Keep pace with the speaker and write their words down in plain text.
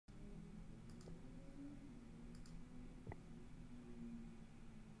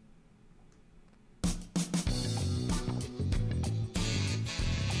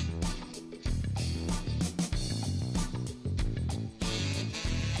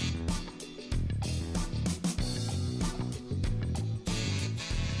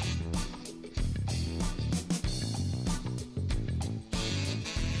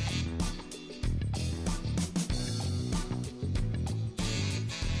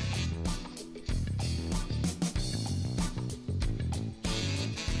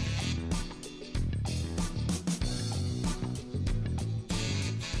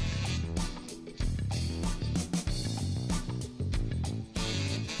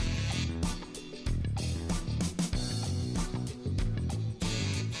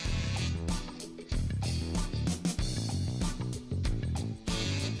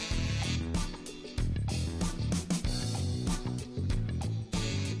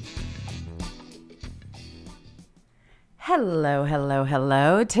Hello, hello,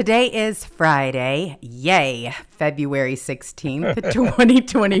 hello. Today is Friday. Yay. February 16th,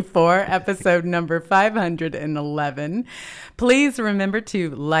 2024, episode number 511. Please remember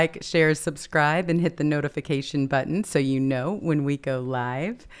to like, share, subscribe, and hit the notification button so you know when we go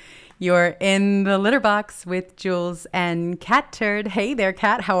live. You're in the litter box with Jules and Cat Turd. Hey there,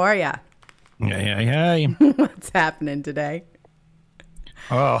 Cat. How are ya? Hey. What's happening today?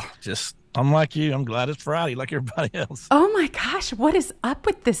 I'm like you. I'm glad it's Friday like everybody else. Oh my gosh, what is up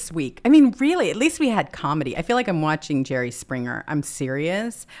with this week? I mean, really, at least we had comedy. I feel like I'm watching Jerry Springer. I'm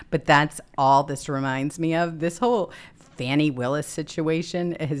serious, but that's all this reminds me of. This whole Fani Willis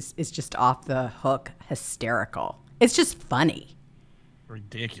situation is just off the hook hysterical. It's just funny.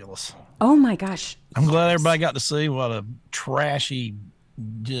 Ridiculous. Oh my gosh. I'm glad everybody got to see what a trashy,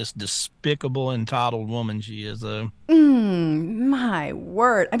 just despicable, entitled woman she is, though. My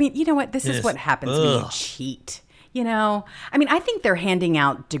word. I mean, you know what? This is what happens when you cheat. You know, I mean, I think they're handing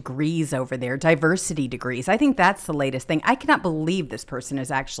out degrees over there, diversity degrees. I think that's the latest thing. I cannot believe this person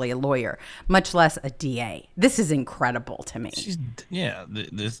is actually a lawyer, much less a DA. This is incredible to me. She's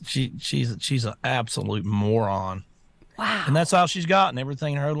an absolute moron. Wow. And that's all she's gotten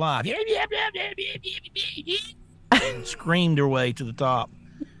everything in her life. And screamed her way to the top.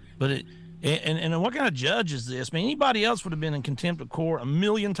 But And what kind of judge is this? I mean, anybody else would have been in contempt of court a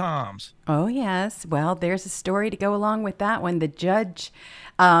million times. Oh, yes. Well, there's a story to go along with that one. The judge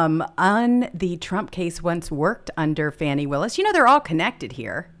on the Trump case once worked under Fani Willis. You know, they're all connected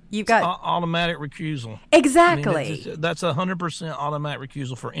here. You've got automatic recusal. Exactly. I mean, that's 100% automatic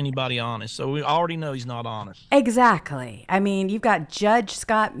recusal for anybody honest. So we already know he's not honest. Exactly. I mean, you've got Judge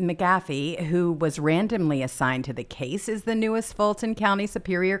Scott McAfee, who was randomly assigned to the case, is the newest Fulton County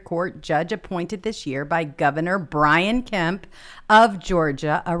Superior Court judge appointed this year by Governor Brian Kemp of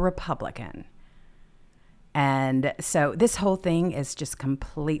Georgia, a Republican. And so this whole thing is just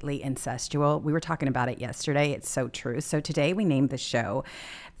completely incestual. We were talking about it yesterday. It's so true. So today we named the show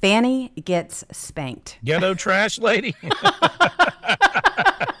Fani Gets Spanked. Ghetto trash lady.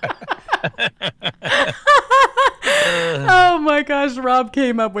 Oh my gosh, Rob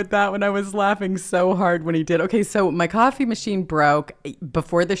came up with that when I was laughing so hard when he did. Okay, so my coffee machine broke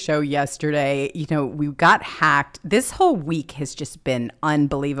before the show yesterday. You know, we got hacked. This whole week has just been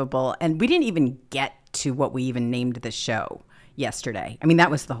unbelievable. And we didn't even get to what we even named the show yesterday. I mean,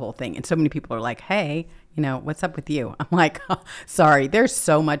 that was the whole thing. And so many people are like, hey, you know, what's up with you? I'm like, oh, sorry, there's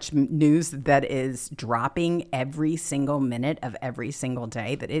so much news that is dropping every single minute of every single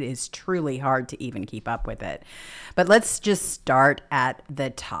day that it is truly hard to even keep up with it. But let's just start at the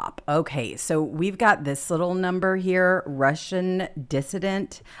top. Okay, so we've got this little number here, Russian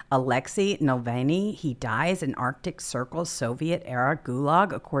dissident Alexei Navalny. He dies in Arctic Circle Soviet-era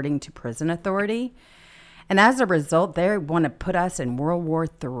gulag, according to prison authority. And as a result, they want to put us in World War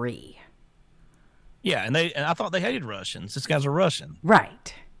III. Yeah, and I thought they hated Russians. This guy's a Russian.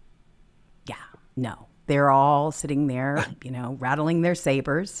 Right. Yeah, no. They're all sitting there, you know, rattling their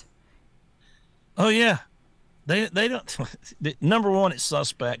sabers. Oh, yeah. They don't. Number one, it's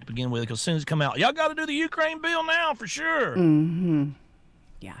suspect to begin with, because as soon as it come out, y'all got to do the Ukraine bill now for sure. Mm-hmm.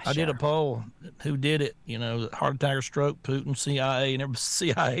 Yeah, I did a poll. Who did it? You know, heart attack or stroke, Putin, CIA, and everybody,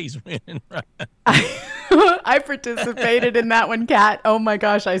 CIA's winning. Right? I participated in that one, Kat. Oh my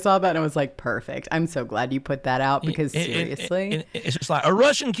gosh, I saw that and I was like, perfect. I'm so glad you put that out because seriously. It's just like a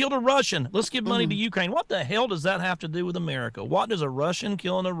Russian killed a Russian. Let's give money to Ukraine. What the hell does that have to do with America? What does a Russian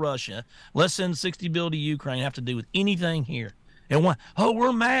killing a Russia, let's send 60 bill to Ukraine, have to do with anything here? And what? Oh,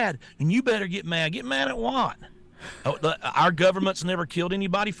 we're mad. And you better get mad. Get mad at what? Oh, our government's never killed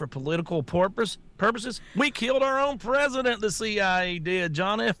anybody for political purposes. We killed our own president, the CIA did,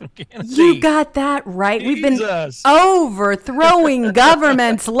 John F. Kennedy. You got that right. Jesus. We've been overthrowing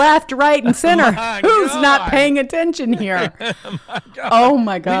governments left, right, and center. Who's not paying attention here? Oh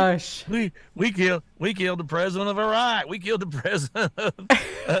my gosh. We killed the president of Iraq. We killed the president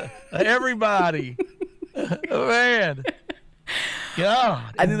of everybody. Man.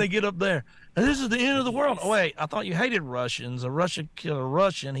 God. And then they get up there. This is the end of the world. Oh, wait, I thought you hated Russians. A Russian killed a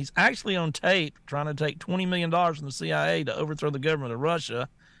Russian. He's actually on tape trying to take $20 million from the CIA to overthrow the government of Russia.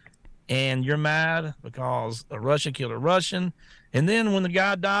 And you're mad because a Russian killed a Russian. And then when the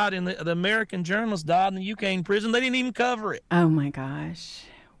guy died and the American journalist died in the UK prison, they didn't even cover it. Oh, my gosh.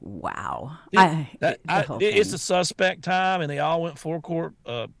 Wow. It's a suspect time, and they all went full court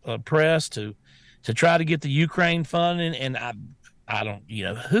press to try to get the Ukraine funding. And I don't,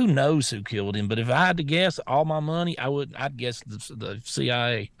 who knows who killed him? But if I had to guess all my money, I'd guess the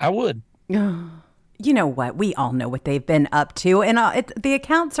CIA. I would. you know what? We all know what they've been up to, and the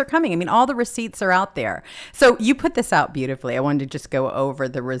accounts are coming. I mean, all the receipts are out there. So you put this out beautifully. I wanted to just go over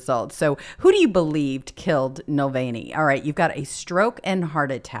the results. So who do you believed killed Navalny? All right, you've got a stroke and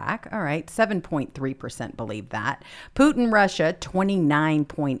heart attack. All right, 7.3% believe that. Putin, Russia,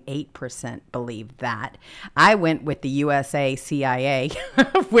 29.8% believe that. I went with the USA CIA,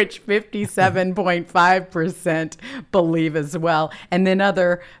 which 57.5% believe as well, and then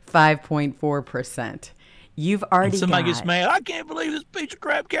other 5.4%. You've already somebody gets mad. I can't believe this piece of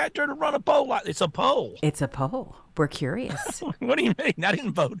crap cat tried to run a poll. Like it's a poll. It's a poll. We're curious. What do you mean? I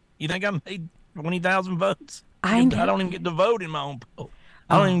didn't vote. You think I made 20,000 votes? I don't even get to vote in my own poll.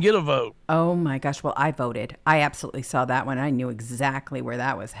 I don't even get a vote. Oh my gosh. Well, I voted. I absolutely saw that one. I knew exactly where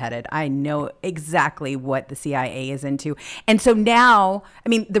that was headed. I know exactly what the CIA is into. And so now, I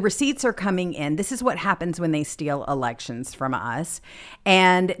mean, the receipts are coming in. This is what happens when they steal elections from us.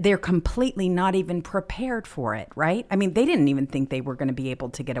 And they're completely not even prepared for it, right? I mean, they didn't even think they were going to be able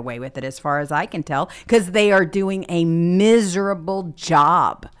to get away with it, as far as I can tell, because they are doing a miserable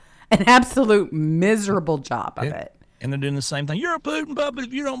job, an absolute miserable job of it. And they're doing the same thing. You're a Putin puppet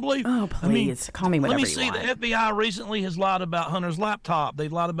if you don't believe. Oh, please. Call me whatever you want. Let me see. The FBI recently has lied about Hunter's laptop.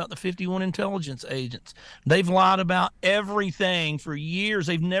 They've lied about the 51 intelligence agents. They've lied about everything for years.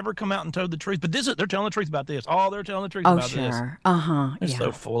 They've never come out and told the truth. But they're telling the truth about this. Oh, they're telling the truth about this. Oh, sure. Uh-huh. They're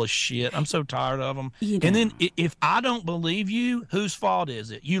so full of shit. I'm so tired of them. And then if I don't believe you, whose fault is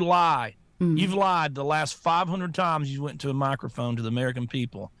it? You lie. Mm. You've lied the last 500 times you went to a microphone to the American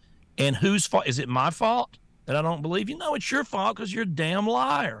people. And whose fault? Is it my fault that I don't believe you? No, it's your fault because you're a damn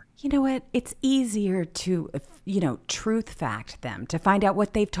liar. You know what? It's easier to, truth fact them, to find out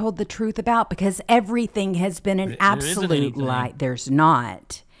what they've told the truth about, because everything has been an absolute lie. There's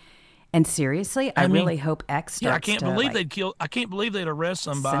not. And seriously, I really hope X starts I can't believe they'd arrest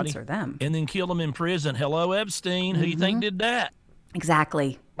somebody, censor them, and then kill them in prison. Hello, Epstein. Who you think did that?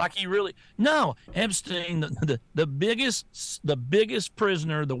 Exactly. Like he really Epstein, the biggest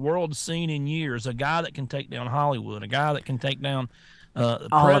prisoner the world's seen in years, a guy that can take down Hollywood, a guy that can take down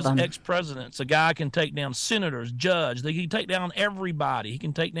ex-presidents, a guy can take down senators, judges. He can take down everybody. He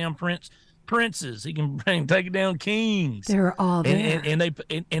can take down princes. He can take down kings. They're all there.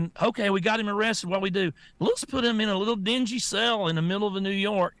 And okay, we got him arrested. What we do? Let's put him in a little dingy cell in the middle of New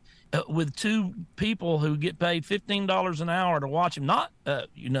York. With two people who get paid $15 an hour to watch him, not, a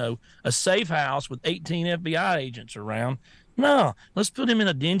safe house with 18 FBI agents around. No, let's put him in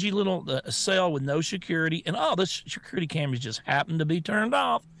a dingy little cell with no security. And, the security cameras just happened to be turned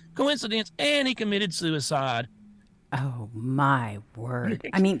off. Coincidence. And he committed suicide. Oh, my word.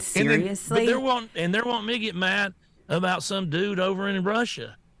 I mean, seriously? But they're wanting me to get mad about some dude over in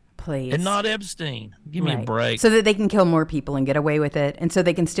Russia. Please. And not Epstein. Give me a break. So that they can kill more people and get away with it. And so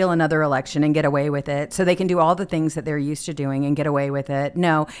they can steal another election and get away with it. So they can do all the things that they're used to doing and get away with it.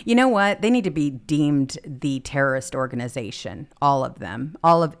 No, you know what? They need to be deemed the terrorist organization. All of them.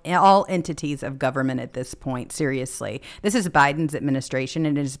 All entities of government at this point. Seriously. This is Biden's administration,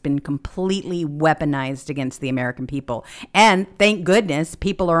 and it has been completely weaponized against the American people. And thank goodness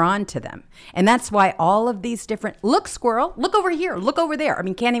people are on to them. And that's why all of these different, look, squirrel, look over here, look over there. I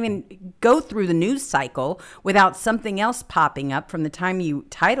mean, can't even go through the news cycle without something else popping up from the time you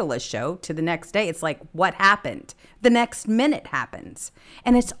title a show to the next day. It's like, what happened? The next minute happens.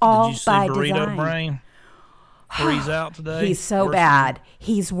 And it's all by design. Did you see Burrito Brain? He's out today. He's so bad.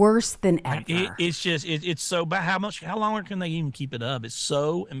 He's worse than ever. It's so bad. How long can they even keep it up? It's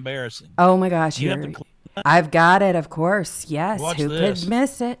so embarrassing. Oh my gosh. I've got it, of course. Yes. Watch Who this. could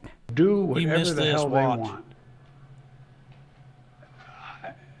miss it? Do whatever the hell they want.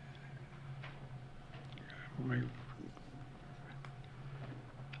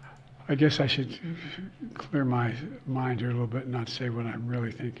 I guess I should clear my mind here a little bit and not say what I'm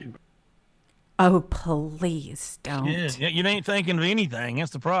really thinking. Oh, please don't. Yeah, you ain't thinking of anything.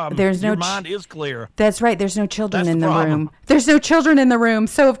 That's the problem. Your mind is clear. That's right. There's no children in the room. There's no children in the room.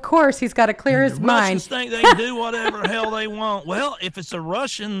 So, of course, he's got to clear his mind. Russians think they do whatever hell they want. Well, if it's a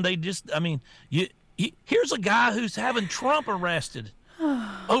Russian, they just, here's a guy who's having Trump arrested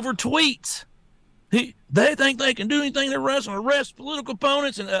over tweets. They think they can do anything they arrest political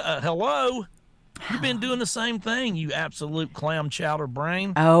opponents. And hello, you've been doing the same thing, you absolute clam chowder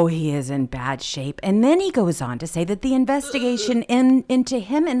brain. Oh, he is in bad shape. And then he goes on to say that the investigation into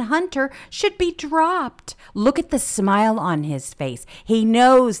him and Hunter should be dropped. Look at the smile on his face. He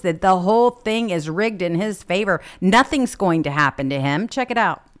knows that the whole thing is rigged in his favor. Nothing's going to happen to him. Check it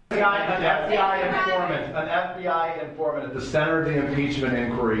out. An FBI informant at the center of the impeachment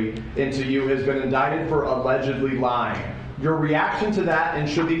inquiry into you has been indicted for allegedly lying. Your reaction to that, and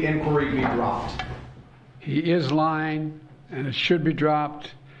should the inquiry be dropped? he is lying, and it should be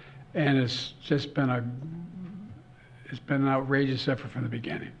dropped, and it's just been an outrageous effort from the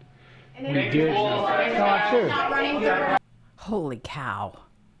beginning. We did. No, I'm serious. Holy cow.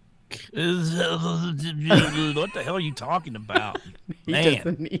 What the hell are you talking about? He Man,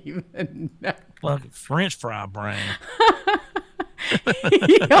 doesn't even know. fucking French fry brain.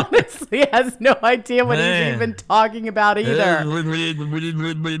 He honestly has no idea what he's Man. even talking about either.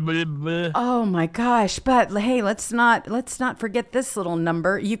 Oh my gosh. But hey, let's not forget this little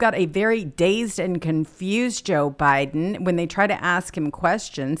number. You got a very dazed and confused Joe Biden when they try to ask him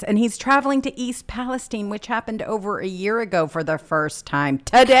questions, and he's traveling to East Palestine, which happened over a year ago for the first time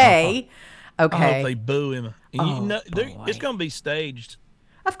today. Okay. I hope they boo him. Oh, It's going to be staged.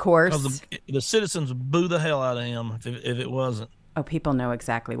 Of course. Because the citizens would boo the hell out of him if it wasn't. Oh, people know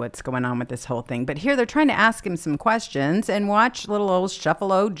exactly what's going on with this whole thing. But here they're trying to ask him some questions, and watch little old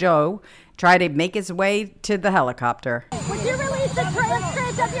Shuffle-O Joe try to make his way to the helicopter. Would you release the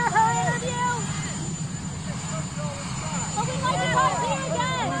transcript of your her interview? But we'd like to talk to you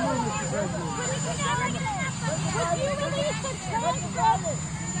again. Would you release the transcript?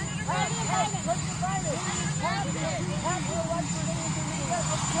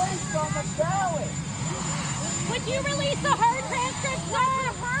 Would you release the her transcript, sir?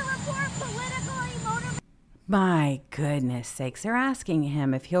 Her report politically motivated. My goodness sakes. They're asking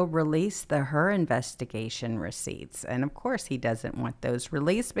him if he'll release the her investigation receipts. And of course he doesn't want those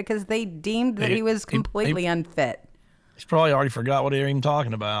released because they deemed that he was completely unfit. He's probably already forgot what they were even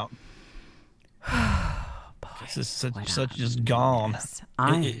talking about. This is such just gone.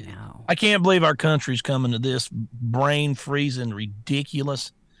 I know. I can't believe our country's coming to this brain-freezing,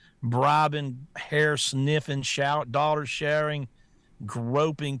 ridiculous, bribing, hair-sniffing, daughter-sharing,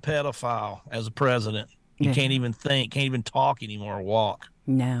 groping pedophile as a president. You can't even think, can't even talk anymore or walk.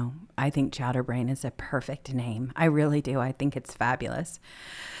 No, I think Chowderbrain is a perfect name. I really do. I think it's fabulous.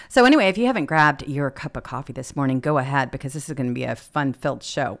 So anyway, if you haven't grabbed your cup of coffee this morning, go ahead because this is going to be a fun-filled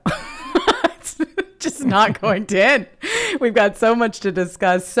show. It's just not going to end. We've got so much to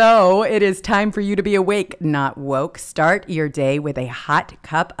discuss. So it is time for you to be awake, not woke. Start your day with a hot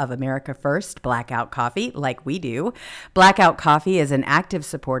cup of America First Blackout coffee like we do. Blackout Coffee is an active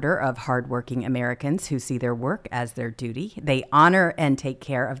supporter of hardworking Americans who see their work as their duty. They honor and take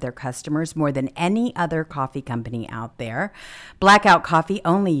care of their customers more than any other coffee company out there. Blackout Coffee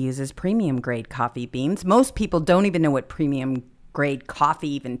only uses premium grade coffee beans. Most people don't even know what premium grade coffee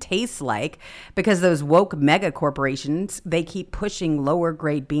even tastes like because those woke mega corporations, they keep pushing lower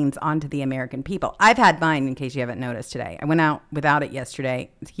grade beans onto the American people. I've had mine in case you haven't noticed today. I went out without it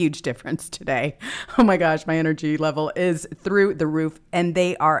yesterday. It's a huge difference today. Oh my gosh, my energy level is through the roof, and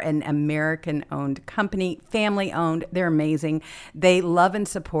they are an American owned company, family owned. They're amazing. They love and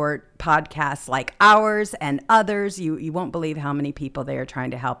support podcasts like ours and others. You won't believe how many people they are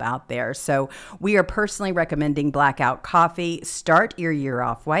trying to help out there. So we are personally recommending Blackout Coffee. Start your year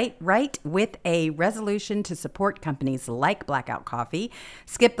off right with a resolution to support companies like Blackout Coffee.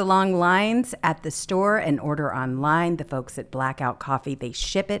 Skip the long lines at the store and order online. The folks at Blackout Coffee, they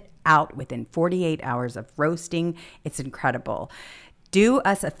ship it out within 48 hours of roasting. It's incredible. Do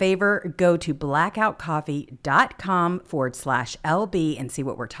us a favor, go to blackoutcoffee.com/LB and see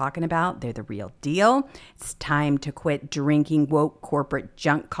what we're talking about. They're the real deal. It's time to quit drinking woke corporate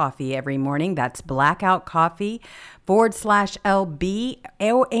junk coffee every morning. That's blackoutcoffee.com/LB.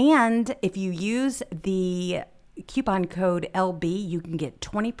 Oh, and if you use the coupon code LB, you can get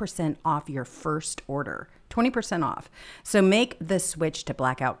 20% off your first order. 20% off. So make the switch to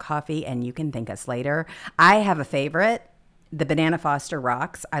Blackout Coffee and you can thank us later. I have a favorite. The Banana Foster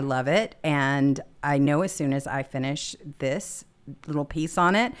rocks. I love it. And I know as soon as I finish this little piece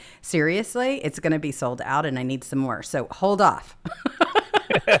on it, seriously, it's going to be sold out and I need some more. So hold off.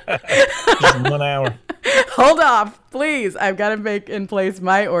 Just 1 hour. Hold off, please. I've got to make in place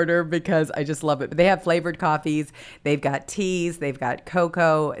my order because I just love it. But they have flavored coffees. They've got teas. They've got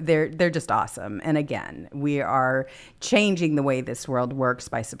cocoa. They're just awesome. And again, we are changing the way this world works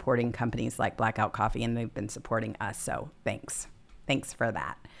by supporting companies like Blackout Coffee, and they've been supporting us. So thanks. Thanks for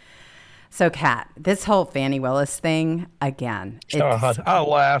that. So, Kat, this whole Fani Willis thing, again. I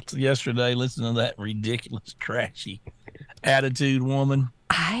laughed yesterday listening to that ridiculous, trashy attitude woman.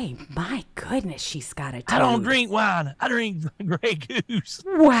 My goodness, she's got a toad. I don't drink wine. I drink Grey Goose.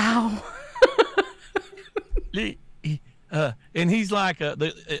 Wow. And he's like,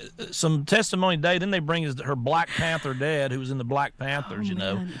 some testimony today. Then they bring her Black Panther dad, who was in the Black Panthers,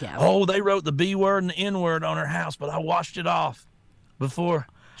 Yeah. Oh, they wrote the B word and the N word on her house, but I washed it off before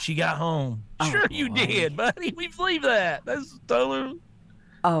she got home. Sure you did, buddy. We believe that. That's totally.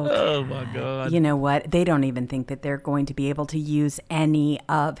 Oh my God. You know what? They don't even think that they're going to be able to use any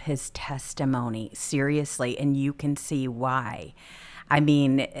of his testimony. Seriously. And you can see why. I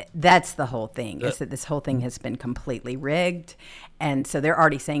mean, that's the whole thing, is that this whole thing has been completely rigged. And so they're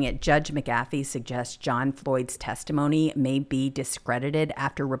already saying it. Judge McAfee suggests John Floyd's testimony may be discredited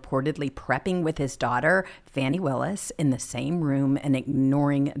after reportedly prepping with his daughter, Fani Willis, in the same room and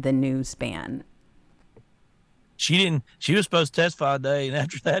ignoring the news ban. She was supposed to testify today, and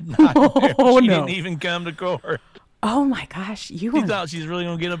after that night, she didn't even come to court. Oh my gosh. She thought she was really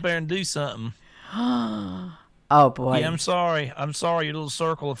going to get up there and do something. Oh boy. Yeah, I'm sorry, your little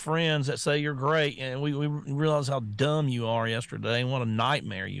circle of friends that say you're great, and we realize how dumb you are yesterday, and what a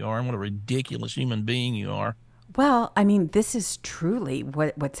nightmare you are, and what a ridiculous human being you are. Well, I mean, this is truly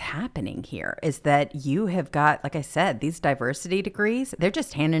what's happening here, is that you have got, like I said, these diversity degrees. They're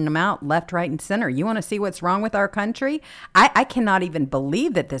just handing them out left, right, and center. You want to see what's wrong with our country? I cannot even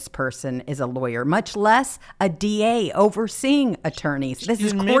believe that this person is a lawyer, much less a DA overseeing attorneys. This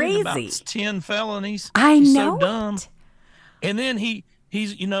is crazy. About 10 felonies. I She's know so dumb. it. And then he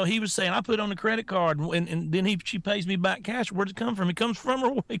was saying, I put it on the credit card, and then she pays me back cash. Where'd it come from? It comes from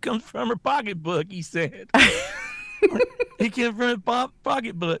her pocketbook, he said. He came from his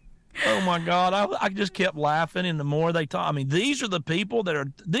pocketbook. Oh my God. I just kept laughing. And the more they talk, I mean, these are the people that are,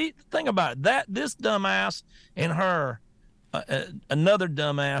 think about it, this dumbass and her, another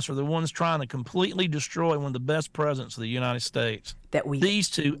dumbass, are the ones trying to completely destroy one of the best presidents of the United States. These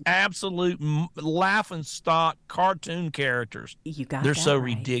two absolute laughing stock cartoon characters. They're so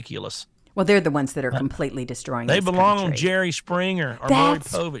right. Ridiculous. Well, they're the ones that are completely destroying They this belong country. on Jerry Springer or Maury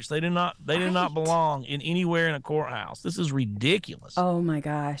Povich. They do not belong in anywhere in a courthouse. This is ridiculous. Oh my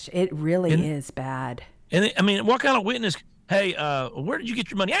gosh, it really is bad. And I mean, what kind of witness? Hey, where did you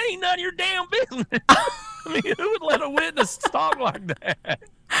get your money? I ain't none of your damn business. I mean, who would let a witness talk like that?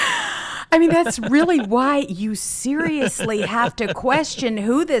 I mean, that's really why you seriously have to question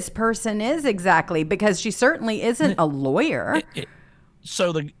who this person is exactly, because she certainly isn't a lawyer.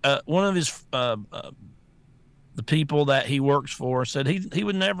 So one of his the people that he works for said he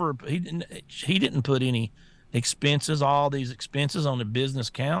would never he didn't put any expenses, all these expenses, on the business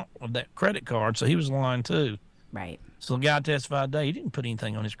account of that credit card, so he was lying too. Right. So the guy testified today, he didn't put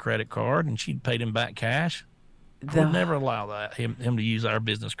anything on his credit card, and she'd paid him back cash. Would never allow that him to use our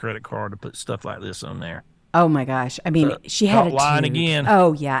business credit card to put stuff like this on there. Oh my gosh. I mean, she had a lying again.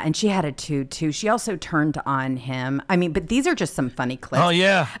 Oh yeah, and she had a too. She also turned on him. I mean, but these are just some funny clips. Oh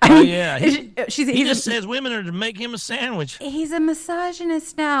yeah. He just says women are to make him a sandwich. He's a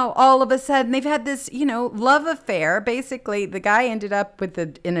misogynist now. All of a sudden, they've had this, love affair. Basically, the guy ended up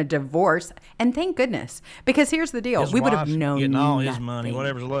in a divorce, and thank goodness, because here's the deal: His we would have wife's known getting all his nothing. money,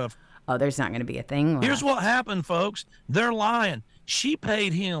 whatever's left. Oh, there's not going to be a thing left. Here's what happened, folks. They're lying. She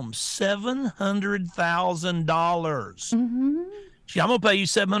paid him $700,000. Mm-hmm. I'm gonna pay you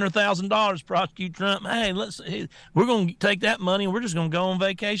 $700,000 to prosecute Trump. Hey, we're gonna take that money and we're just gonna go on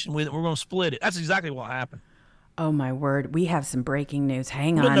vacation with it. We're gonna split it. That's exactly what happened. Oh my word! We have some breaking news.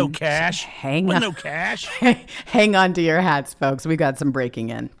 Hang on. With no cash. Hang with on. No cash. Hang on to your hats, folks. We got some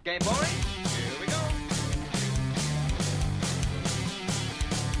breaking in. Okay, boys. Here we go.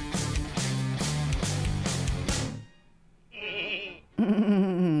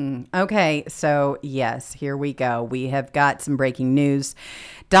 Okay, so yes, here we go. We have got some breaking news.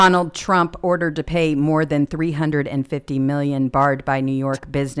 Donald Trump ordered to pay more than $350 million barred by New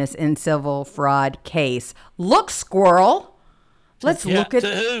York business in civil fraud case. Look, squirrel. Let's look at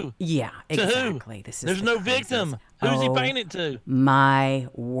to who? Yeah, to exactly. Who? This is There's no victim. Who's he paying it to? My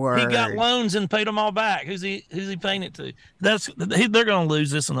word. He got loans and paid them all back. Who's he paying it to? They're going to lose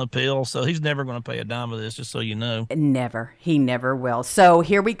this in appeal, so he's never going to pay a dime of this, just so you know. Never. He never will. So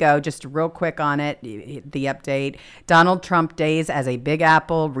here we go. Just real quick on it. The update. Donald Trump days as a Big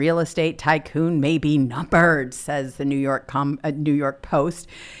Apple real estate tycoon may be numbered, says the New York Post.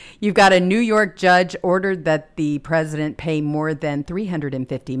 You've got a New York judge ordered that the president pay more than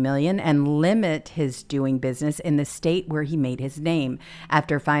 $350 million and limit his doing business in the state where he made his name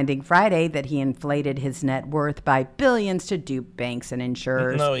after finding Friday that he inflated his net worth by billions to dupe banks and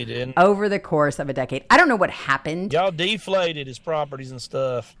insurers. No, he didn't. Over the course of a decade. I don't know what happened. Y'all deflated his properties and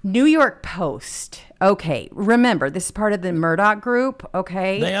stuff. New York Post. Okay, remember, this is part of the Murdoch group,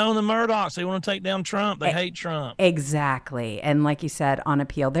 okay? They own the Murdochs. They want to take down Trump. They hate Trump. Exactly. And like you said, on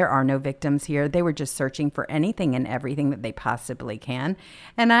appeal, there are no victims here. They were just searching for anything and everything that they possibly can.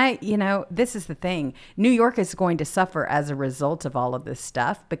 And this is the thing. New York is going to suffer as a result of all of this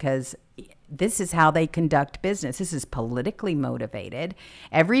stuff because this is how they conduct business. This is politically motivated.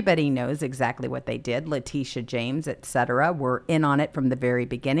 Everybody knows exactly what they did. Letitia James, etc., were in on it from the very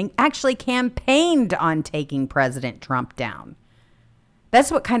beginning, actually campaigned on taking President Trump down. That's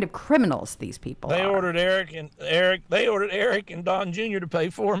what kind of criminals these people They are. ordered Eric and Don Jr. to pay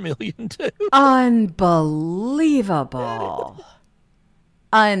 $4 million too. Unbelievable.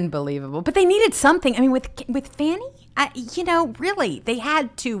 Unbelievable. But they needed something. I mean, with Fani, really, they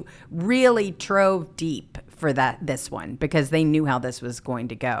had to really trove deep for this one because they knew how this was going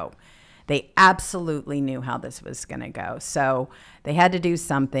to go. They absolutely knew how this was going to go. So they had to do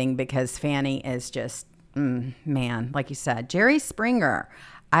something because Fani is just, man, like you said, Jerry Springer.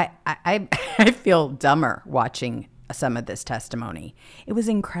 I feel dumber watching some of this testimony. It was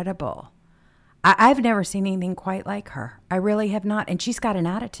incredible. I've never seen anything quite like her. I really have not. And she's got an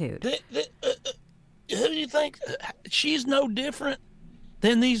attitude. Who do you think? She's no different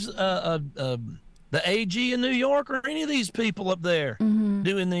than these the AG in New York or any of these people up there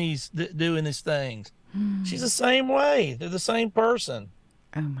doing these things. She's the same way. They're the same person.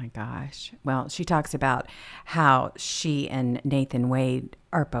 Oh my gosh. Well, she talks about how she and Nathan Wade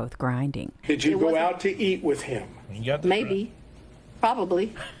are both grinding. Did you go out to eat with him? Maybe.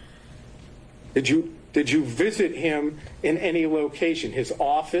 Probably. Did you visit him in any location, his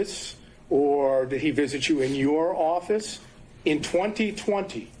office, or did he visit you in your office in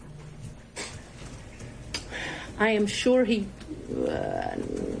 2020? I am sure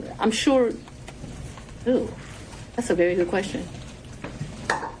I'm sure. Ooh, that's a very good question.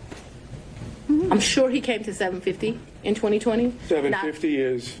 I'm sure he came to 750 in 2020.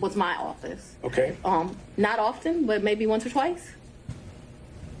 750 was my office. Okay. Not often, but maybe once or twice.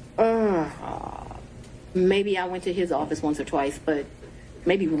 Maybe I went to his office once or twice, but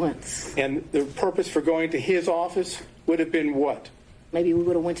maybe once. And the purpose for going to his office would have been what? Maybe we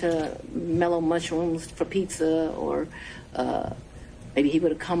would have went to Mellow Mushrooms for pizza, or maybe he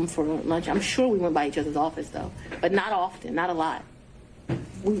would have come for lunch. I'm sure we went by each other's office, though, but not often, not a lot.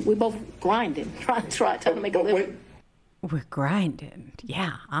 We both grinding, trying to make a living. We're grinding.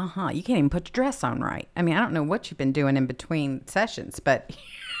 Yeah, You can't even put your dress on right. I mean, I don't know what you've been doing in between sessions, but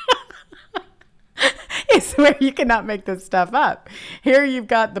I swear you cannot make this stuff up. Here you've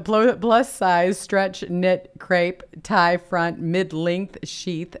got the plus size stretch knit crepe tie front mid-length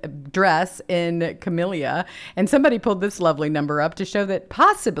sheath dress in camellia. And somebody pulled this lovely number up to show that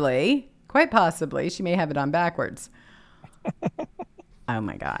possibly, quite possibly, she may have it on backwards. Oh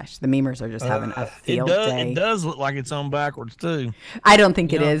my gosh. The memers are just having a field day. It does look like it's on backwards too. I don't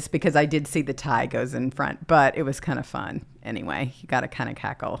think it is because I did see the tie goes in front, but it was kind of fun. Anyway, you got to kind of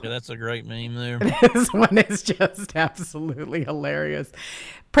cackle. Yeah, that's a great meme there. This one is just absolutely hilarious.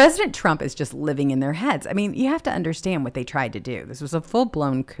 President Trump is just living in their heads. I mean, you have to understand what they tried to do. This was a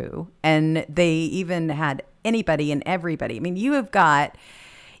full-blown coup, and they even had anybody and everybody. I mean, you've got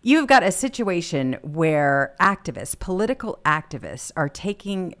a situation where activists, political activists, are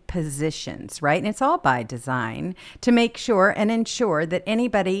taking positions, right? And it's all by design to make sure and ensure that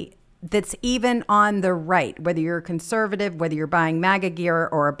anybody that's even on the right, whether you're a conservative, whether you're buying MAGA gear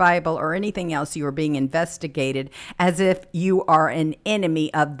or a Bible or anything else, you are being investigated as if you are an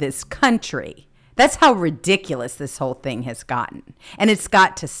enemy of this country. That's how ridiculous this whole thing has gotten. And it's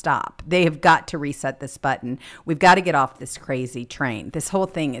got to stop. They have got to reset this button. We've got to get off this crazy train. This whole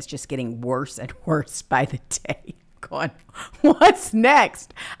thing is just getting worse and worse by the day. Going, what's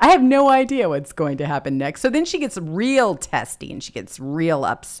next? I have no idea what's going to happen next. So then she gets real testy and she gets real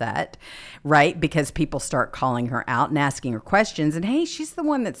upset, right? Because people start calling her out and asking her questions. And hey, she's the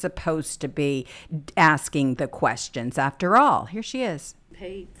one that's supposed to be asking the questions after all. Here she is.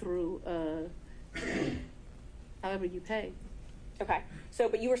 Paid through however you pay. Okay. So,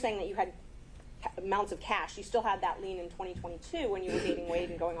 but you were saying that you had amounts of cash. You still had that lien in 2022 when you were dating Wade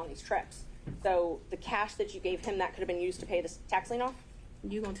and going on these trips. So the cash that you gave him, that could have been used to pay the tax lien off?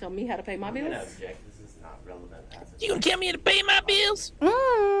 You gonna tell me how to pay my bills? Object. This is not relevant. You gonna tell me how to pay my bills?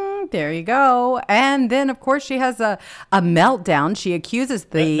 There you go. And then, of course, she has a meltdown. She accuses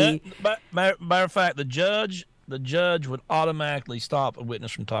the... Matter of fact, the judge would automatically stop a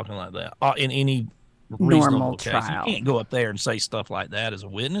witness from talking like that in any reasonable normal case. trial. You can't go up there and say stuff like that as a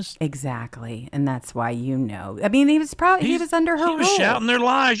witness. Exactly. And that's why I mean, he was under her rule. He was shouting their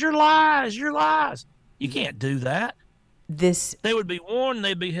lies. Your lies. Your lies. You can't do that. They would be warned.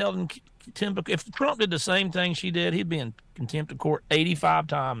 They'd be held in contempt. If Trump did the same thing she did, he'd be in contempt of court 85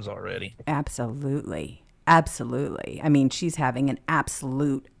 times already. Absolutely. Absolutely. I mean, she's having an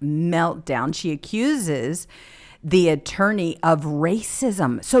absolute meltdown. She accuses the attorney of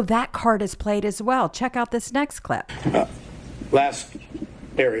racism. So that card is played as well. Check out this next clip. Last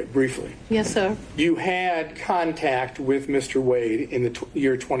area briefly. Yes, sir. You had contact with Mr. Wade in the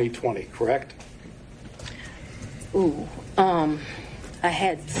year 2020, correct? I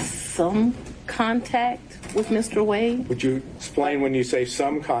had some contact with Mr. Wade. Would you explain when you say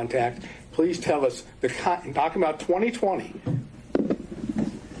some contact? Please tell us, talking about 2020.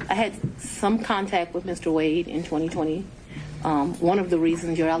 I had some contact with Mr. Wade in 2020. One of the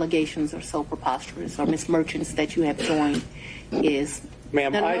reasons your allegations are so preposterous, or Ms. Merchants that you have joined, is...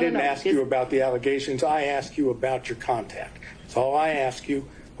 Ma'am, I didn't ask you about the allegations. I asked you about your contact. That's all I ask you,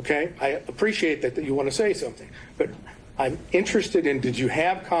 okay? I appreciate that you want to say something, but I'm interested in, did you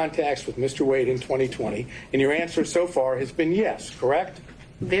have contacts with Mr. Wade in 2020? And your answer so far has been yes, correct?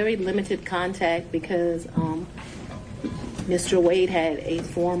 Very limited contact because Mr. Wade had a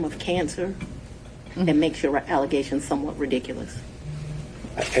form of cancer that makes your allegations somewhat ridiculous.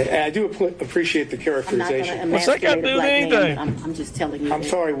 I do appreciate the characterization. What's that got to do with anything? I'm just telling you. I'm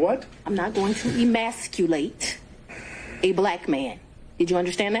sorry, what? I'm not going to emasculate a black man. Did you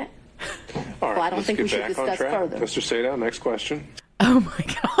understand that? All right, well, I don't think we should discuss further. Mr. Sadow, next question. Oh my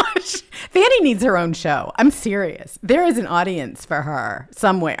gosh. Fanny needs her own show. I'm serious. There is an audience for her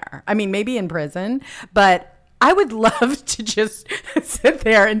somewhere. I mean, maybe in prison, but I would love to just sit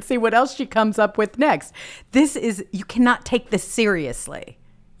there and see what else she comes up with next. You cannot take this seriously.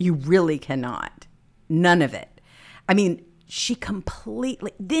 You really cannot. None of it. I mean,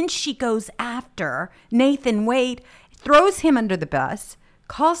 then she goes after Nathan Wade, throws him under the bus,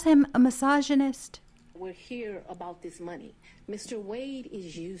 calls him a misogynist. We're here about this money. Mr. Wade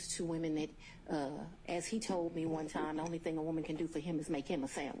is used to women that, as he told me one time, the only thing a woman can do for him is make him a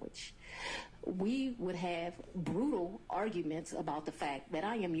sandwich. We would have brutal arguments about the fact that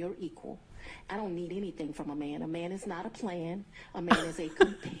I am your equal. I don't need anything from a man. A man is not a plan. A man is a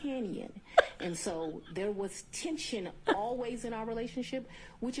companion. And so there was tension always in our relationship,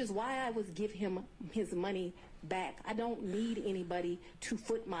 which is why I would give him his money back. I don't need anybody to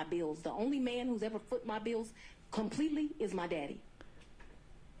foot my bills. The only man who's ever foot my bills completely is my daddy.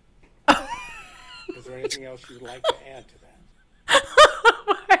 Is there anything else you'd like to add to that?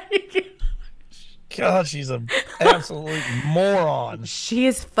 Oh my God. God, she's an absolute moron. She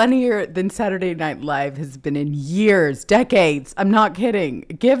is funnier than Saturday Night Live has been in years, decades. I'm not kidding.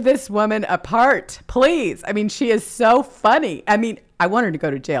 Give this woman a part, please. I mean, she is so funny. I mean, I want her to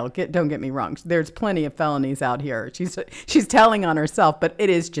go to jail. Don't get me wrong. There's plenty of felonies out here. She's telling on herself, but it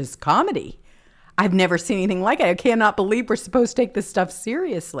is just comedy. I've never seen anything like it. I cannot believe we're supposed to take this stuff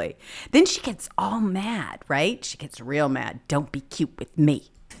seriously. Then she gets all mad, right? She gets real mad. Don't be cute with me.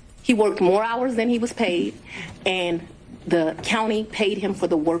 He worked more hours than he was paid, and the county paid him for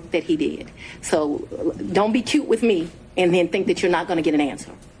the work that he did. So don't be cute with me and then think that you're not going to get an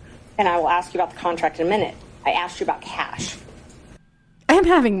answer. And I will ask you about the contract in a minute. I asked you about cash. I'm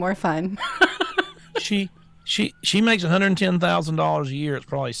having more fun. She makes $110,000 a year. It's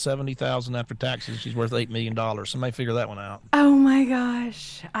probably $70,000 after taxes. She's worth $8 million. Somebody figure that one out. Oh my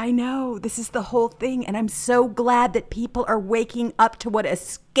gosh. I know. This is the whole thing. And I'm so glad that people are waking up to what a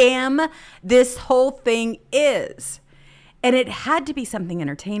scam this whole thing is. And it had to be something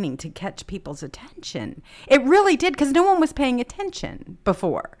entertaining to catch people's attention. It really did, because no one was paying attention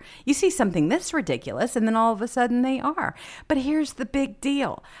before. You see something this ridiculous, and then all of a sudden they are. But here's the big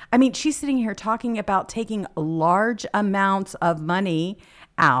deal. I mean, she's sitting here talking about taking large amounts of money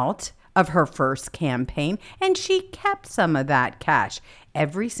out of her first campaign, and she kept some of that cash.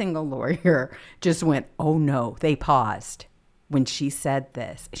 Every single lawyer just went, oh no, they paused when she said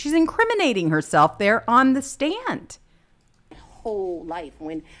this. She's incriminating herself there on the stand. Whole life.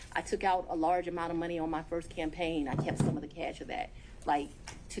 When I took out a large amount of money on my first campaign, I kept some of the cash of that. Like,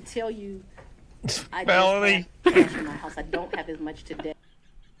 to tell you, I don't have cash in my house. I don't have as much today.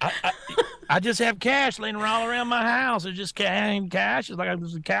 I just have cash laying all around my house. It's just cash. It's like I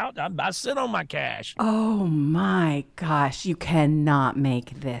was a couch. I sit on my cash. Oh my gosh, you cannot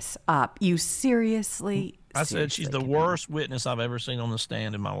make this up. You seriously I said she's the worst witness I've ever seen on the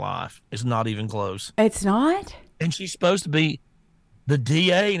stand in my life. It's not even close. It's not? And she's supposed to be the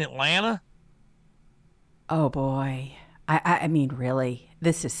DA in Atlanta? Oh, boy. I mean, really,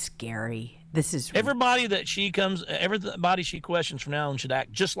 this is scary. This is... Everybody she questions from now on should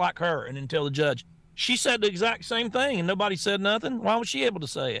act just like her and then tell the judge, she said the exact same thing and nobody said nothing. Why was she able to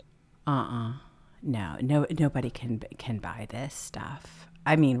say it? No, nobody can buy this stuff.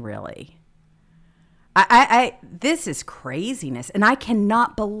 I mean, really. This is craziness, and I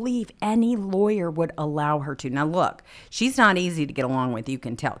cannot believe any lawyer would allow her to. Now, look, she's not easy to get along with, you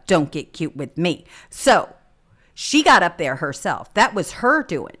can tell. Don't get cute with me. So She got up there herself. That was her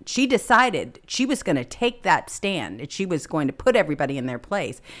doing. She decided she was going to take that stand and she was going to put everybody in their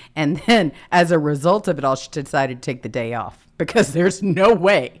place. And then as a result of it all, she decided to take the day off because there's no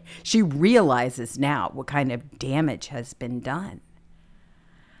way. She realizes now what kind of damage has been done.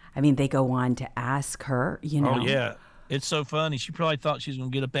 I mean, they go on to ask her, you know. Oh, yeah. It's so funny. She probably thought she was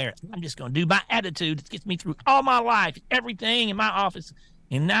going to get up there. I'm just going to do my attitude. It gets me through all my life, everything in my office.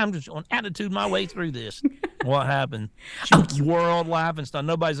 And now I'm just on attitude my way through this. What happened? She whirled laughing stuff.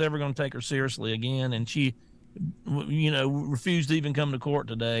 Nobody's ever going to take her seriously again. And she, refused to even come to court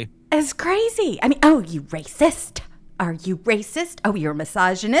today. It's crazy. I mean, oh, you racist. Are you racist? Oh, you're a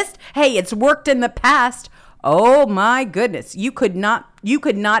misogynist. Hey, it's worked in the past. Oh my goodness. You could not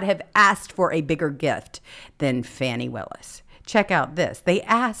have asked for a bigger gift than Fani Willis. Check out this. They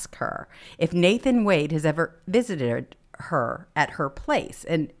ask her if Nathan Wade has ever visited her at her place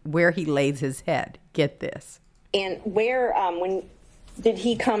and where he lays his head. Get this. And where, when did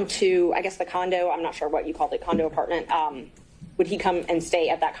he come to, I guess, the condo? I'm not sure what you called it, condo apartment. Would he come and stay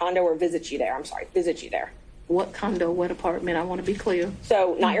at that condo or visit you there? I'm sorry, visit you there. What condo, what apartment? I want to be clear.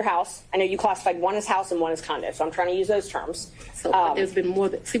 So not your house. I know you classified one as house and one as condo. So I'm trying to use those terms. So there's been more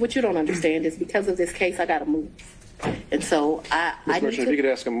see, what you don't understand is because of this case, I got to move. And so I Ms. if you could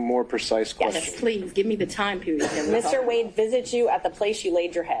ask a more precise question. Yes, please give me the time period. Mr. Wade visits you at the place you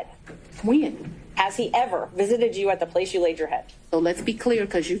laid your head. When? Has he ever visited you at the place you laid your head? So let's be clear,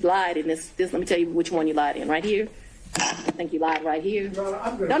 because you lied in this. Let me tell you which one you lied in. Right here. I think you lied right here.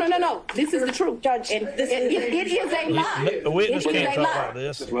 No. This is the truth, Judge. And it is a lie. The witness can't talk about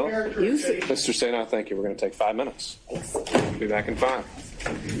this. Well, Mr. Stano, thank you. We're going to take 5 minutes. Be back in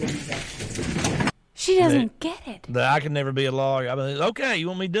 5. She doesn't get it. I could never be a lawyer. I mean, okay, you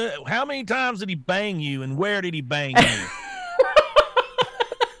want me to do it? How many times did he bang you and where did he bang you?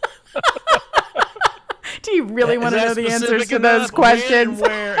 Do you really want to know the answers to those questions?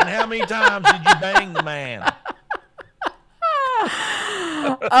 When, where, and how many times did you bang the man?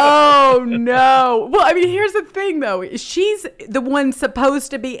 Oh, no. Well, I mean, here's the thing, though. She's the one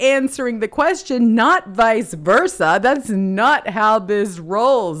supposed to be answering the question, not vice versa. That's not how this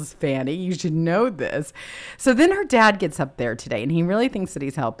rolls, Fani. You should know this. So then her dad gets up there today, and he really thinks that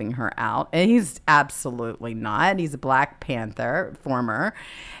he's helping her out. And he's absolutely not. He's a Black Panther, former.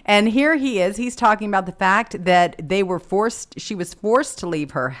 And here he is. He's talking about the fact that she was forced to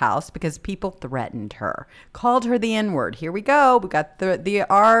leave her house because people threatened her, called her the N-word. Here we go. We got the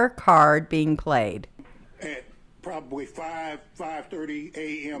R card being played. At probably 5:30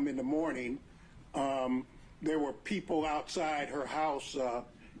 a.m. in the morning, there were people outside her house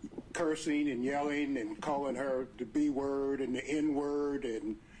cursing and yelling and calling her the B word and the N word,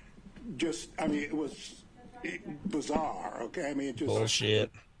 and it was bizarre. Okay, I mean, it just bullshit.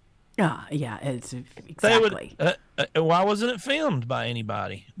 Yeah, it's exactly. Why wasn't it filmed by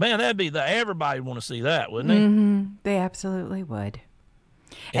anybody? Man, everybody would want to see that, wouldn't they? Mm-hmm. They absolutely would.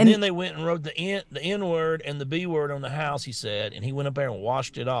 And then they went and wrote the N word and the B word on the house, he said, and he went up there and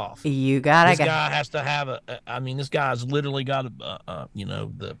washed it off. This guy has to have this guy's literally got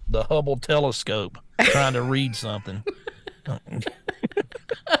the Hubble telescope trying to read something.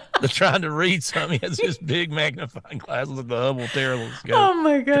 They're trying to read something. He has this big magnifying glass with the Hubble telescope. Oh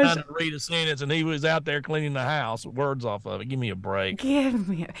my gosh! Trying to read a sentence, and he was out there cleaning the house, words off of it. Give me a break.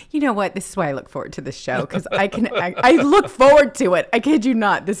 You know what? This is why I look forward to this show, because I look forward to it. I kid you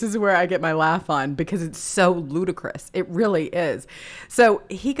not. This is where I get my laugh on because it's so ludicrous. It really is. So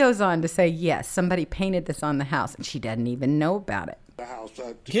he goes on to say, yes, somebody painted this on the house, and she doesn't even know about it. The house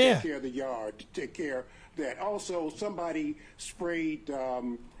to take care of the yard, to take care of that. Also, somebody sprayed.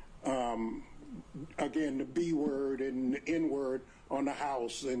 Again, the B word and the N word on the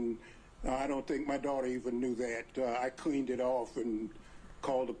house, and I don't think my daughter even knew that. I cleaned it off and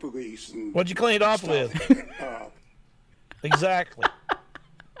called the police. And what'd you clean it off with? Exactly.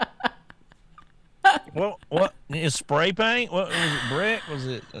 What is spray paint? What was it? Brick?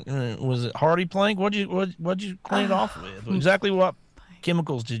 Was it hardy plank? What'd you clean it off with? Exactly what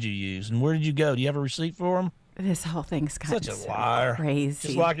chemicals did you use, and where did you go? Do you have a receipt for them? This whole thing's kind of such a liar, crazy,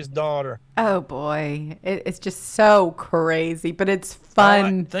 just like his daughter. Oh boy, it's just so crazy, but it's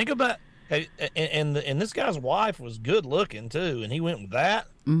fun. Think about, and this guy's wife was good looking too, and he went with that.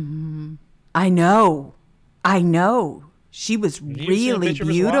 Mm-hmm. I know. She was really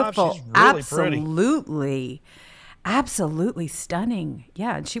beautiful. Really absolutely stunning.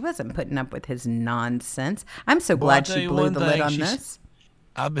 Yeah, and she wasn't putting up with his nonsense. I'm so glad she blew the lid on this.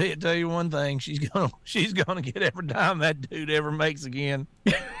 I tell you one thing, she's gonna get every dime that dude ever makes again,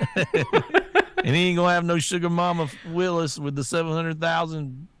 and he ain't gonna have no sugar mama Willis with the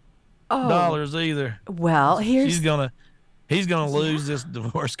 $700,000 either. Well, he's gonna lose this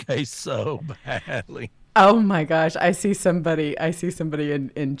divorce case so badly. Oh my gosh, I see somebody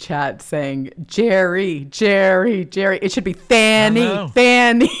in chat saying Jerry. It should be Fani.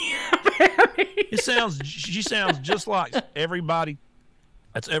 Fani. She sounds just like everybody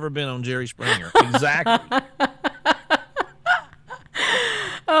that's ever been on Jerry Springer. Exactly.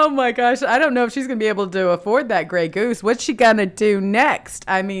 Oh my gosh, I don't know if she's going to be able to afford that Grey Goose. What's she going to do next?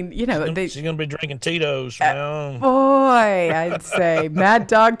 I mean, she's going to be drinking Tito's. Boy, I'd say Mad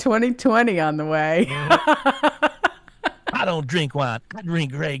Dog 2020 on the way. I don't drink wine. I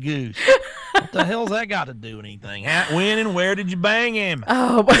drink Grey Goose. What the hell's that got to do with anything? When and where did you bang him?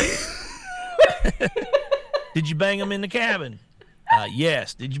 Oh, did you bang him in the cabin?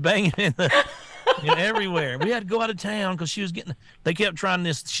 Yes. Did you bang him in the... everywhere. We had to go out of town because they kept trying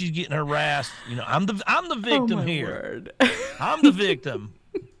this. She's getting harassed. I'm the victim here. I'm the victim.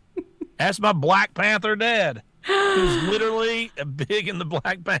 That's my Black Panther dad, who's literally big in the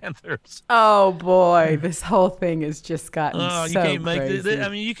Black Panthers. Oh boy, this whole thing has just gotten you can't crazy.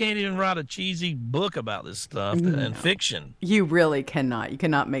 Make you can't even write a cheesy book about this stuff and fiction. You really cannot. You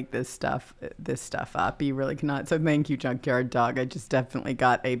cannot make this stuff up. You really cannot. So thank you, Junkyard Dog. I just definitely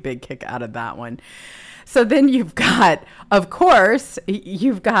got a big kick out of that one. So then you've got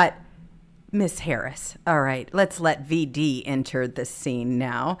Miss Harris. All right, let's let VD enter the scene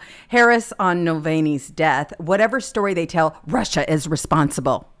now. Harris on Mulvaney's death. Whatever story they tell, Russia is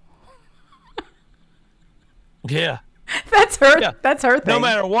responsible. Yeah. That's her. Yeah. That's her thing. No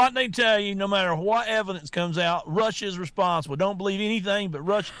matter what they tell you, no matter what evidence comes out, Russia is responsible. Don't believe anything but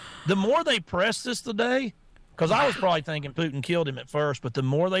Russia. The more they press this today, because I was probably thinking Putin killed him at first, but the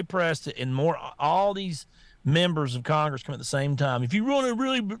more they pressed it and more all these members of Congress come at the same time. If you want to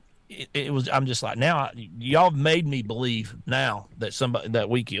really... I'm just like, now y'all have made me believe now that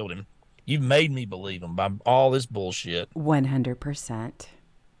we killed him. You've made me believe him by all this bullshit. 100%.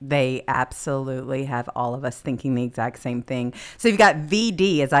 They absolutely have all of us thinking the exact same thing. So you've got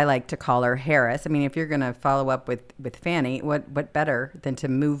VD, as I like to call her, Harris. I mean, if you're going to follow up with Fani, what better than to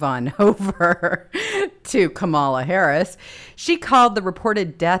move on over to Kamala Harris? She called the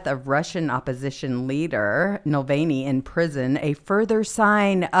reported death of Russian opposition leader Navalny in prison a further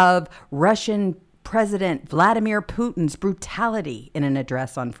sign of Russian President Vladimir Putin's brutality in an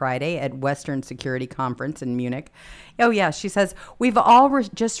address on Friday at Western Security Conference in Munich. Oh, yeah, she says, we've all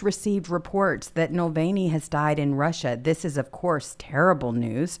just received reports that Navalny has died in Russia. This is, of course, terrible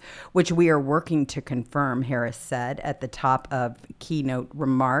news, which we are working to confirm, Harris said at the top of keynote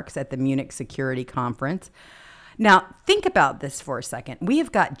remarks at the Munich Security Conference. Now, think about this for a second. We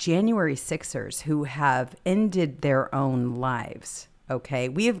have got January 6ers who have ended their own lives. Okay,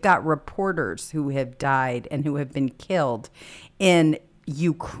 we have got reporters who have died and who have been killed in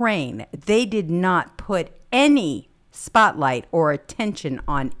Ukraine. They did not put any spotlight or attention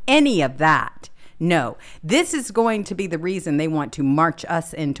on any of that. No, this is going to be the reason they want to march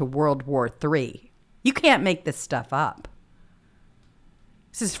us into World War III. You can't make this stuff up.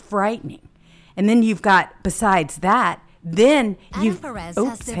 This is frightening. And then you've got, besides that, then you've...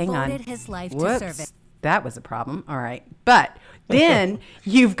 Oops, hang on. His life Whoops. to service. That was a problem. All right. But then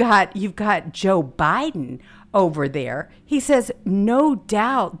you've got Joe Biden over there. He says, no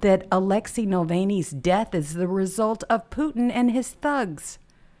doubt that Alexei Navalny's death is the result of Putin and his thugs.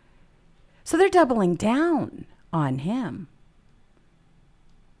 So they're doubling down on him.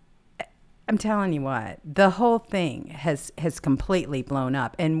 I'm telling you what, the whole thing has completely blown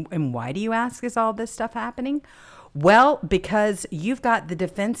up. And why do you ask, is all this stuff happening? Well, because you've got the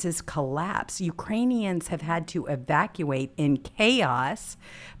defenses collapse. Ukrainians have had to evacuate in chaos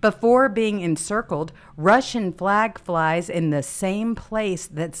before being encircled. Russian flag flies in the same place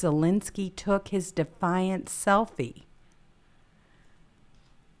that Zelensky took his defiant selfie.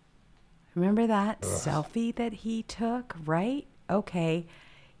 Remember that selfie that he took, right? Okay,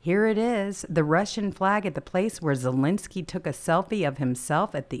 here it is. The Russian flag at the place where Zelensky took a selfie of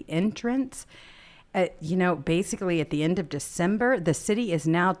himself at the entrance. Basically at the end of December, the city is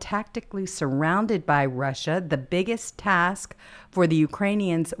now tactically surrounded by Russia. The biggest task for the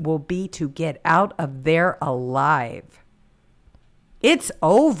Ukrainians will be to get out of there alive. It's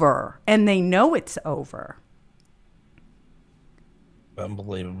over, and they know it's over.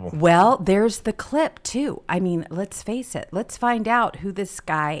 Unbelievable. Well, there's the clip, too. I mean, let's face it. Let's find out who this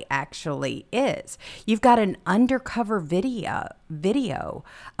guy actually is. You've got an undercover video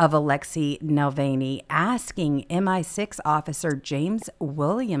of Alexei Navalny asking MI6 officer James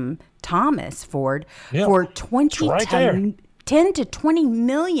William Thomas Ford for 10 to 20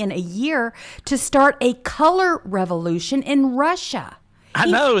 million a year to start a color revolution in Russia. I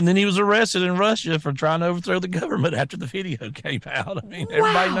know, and then he was arrested in Russia for trying to overthrow the government after the video came out. I mean,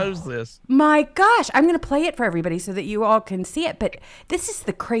 everybody knows this. My gosh, I'm going to play it for everybody so that you all can see it. But this is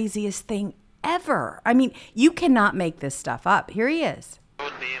the craziest thing ever. I mean, you cannot make this stuff up. Here he is.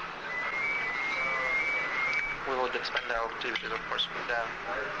 We would expand our activities, of course, with a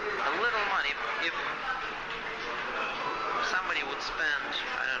little money. If somebody would spend,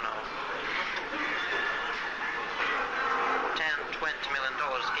 I don't know, $10-20 million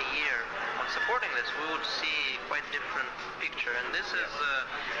a year on supporting this, we would see quite different picture. And this is,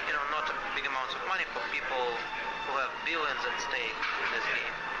 not a big amounts of money for people who have billions at stake in this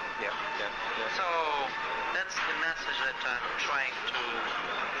game. Yeah. So that's the message that I'm trying to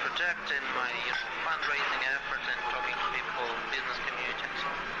project in my fundraising effort and talking to people in business community.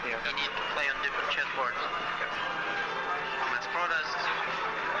 So you need to play on different chatboards. Mass protests,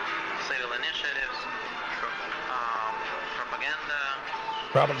 civil initiatives,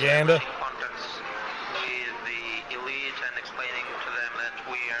 Propaganda. Contacts with the elite and explaining to them that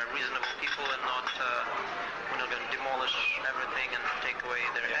we are reasonable people and not we're not going to demolish everything and take away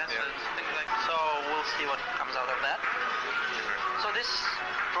their assets, things like that. So we'll see what comes out of that. So this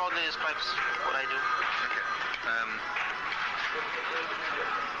broadly describes what I do. Okay.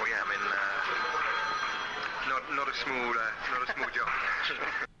 Well, yeah, I mean, not a small job.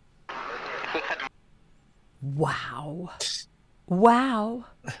 Wow.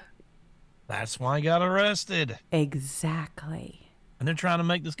 That's why he got arrested. Exactly. And they're trying to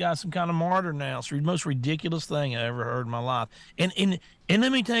make this guy some kind of martyr now. It's the most ridiculous thing I ever heard in my life. And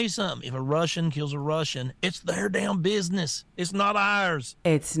let me tell you something. If a Russian kills a Russian, it's their damn business. It's not ours.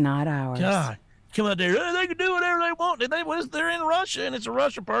 It's not ours. God, come out there. They can do whatever they want. They're in Russia, and it's a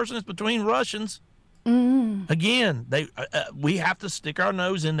Russian person. It's between Russians. Again, we have to stick our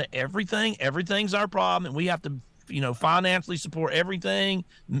nose into everything. Everything's our problem, and we have to financially support everything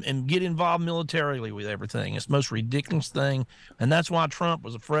and get involved militarily with everything. It's the most ridiculous thing. And that's why Trump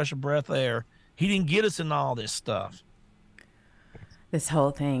was a fresh of breath air. He didn't get us in all this stuff. This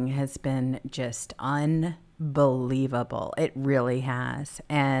whole thing has been just unbelievable. It really has.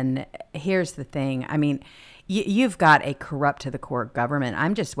 And here's the thing. I mean, you've got a corrupt to the core government.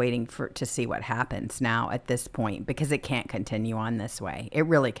 I'm just waiting to see what happens now at this point, because it can't continue on this way. It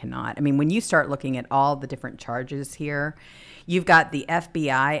really cannot. I mean, when you start looking at all the different charges here, you've got the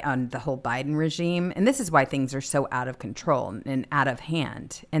FBI on the whole Biden regime. And this is why things are so out of control and out of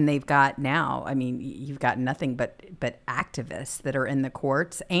hand. And they've got now, I mean, you've got nothing but activists that are in the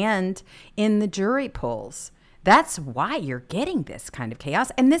courts and in the jury pools. That's why you're getting this kind of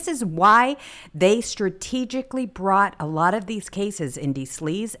chaos. And this is why they strategically brought a lot of these cases in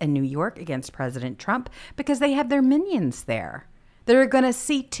Sleaze and New York against President Trump, because they have their minions there. They're going to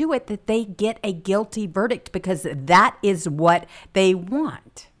see to it that they get a guilty verdict, because that is what they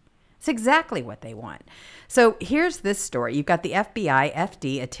want. It's exactly what they want. So here's this story. You've got the FBI,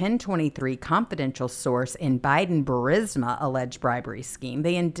 FD, a 1023 confidential source in Biden Burisma alleged bribery scheme.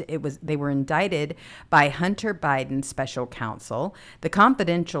 They were indicted by Hunter Biden's special counsel. The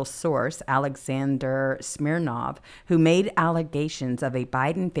confidential source, Alexander Smirnov, who made allegations of a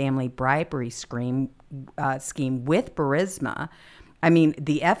Biden family bribery scheme with Burisma. I mean,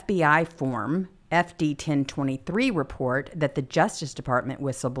 the FBI form FD 1023 report that the Justice Department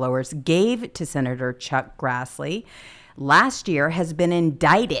whistleblowers gave to Senator Chuck Grassley last year has been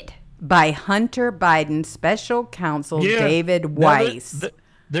indicted by Hunter Biden's special counsel, David Weiss.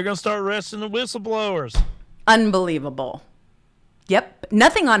 They're going to start arresting the whistleblowers. Unbelievable. Yep.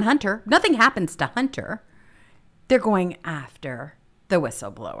 Nothing on Hunter. Nothing happens to Hunter. They're going after the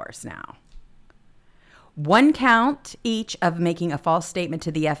whistleblowers now. One count each of making a false statement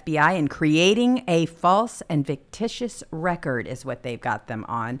to the FBI and creating a false and fictitious record is what they've got them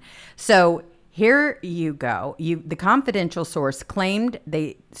on. So here you go. The confidential source claimed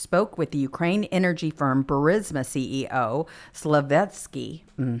they spoke with the Ukraine energy firm Burisma CEO Slavetsky,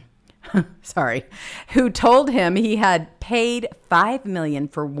 who told him he had paid $5 million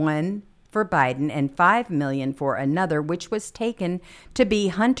for one for Biden and $5 million for another, which was taken to be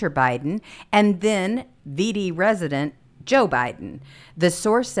Hunter Biden and then VD resident Joe Biden. The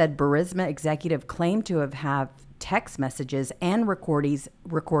source said Burisma executive claimed to have text messages and recordings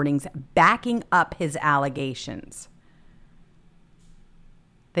backing up his allegations.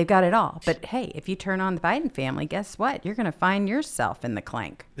 They've got it all. But hey, if you turn on the Biden family, guess what? You're going to find yourself in the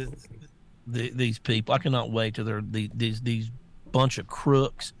clink. These people, I cannot wait till these bunch of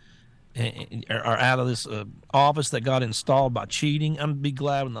crooks are out of this office that got installed by cheating. I'm be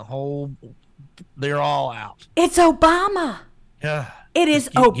glad when they're all out. It's Obama. Yeah. It is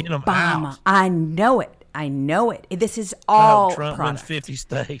Obama. I know it. I know it. This is I all hope Trump wins product. 50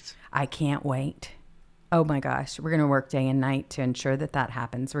 states. I can't wait. Oh my gosh. We're going to work day and night to ensure that that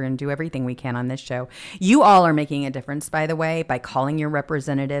happens. We're going to do everything we can on this show. You all are making a difference, by the way, by calling your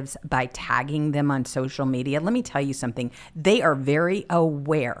representatives, by tagging them on social media. Let me tell you something. They are very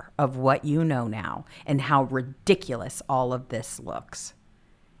aware of what you know now and how ridiculous all of this looks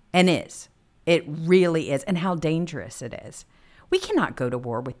and is. It really is. And how dangerous it is. We cannot go to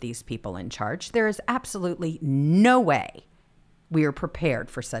war with these people in charge. There is absolutely no way we are prepared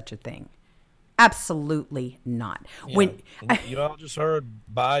for such a thing. Absolutely not. Yeah. When You all just heard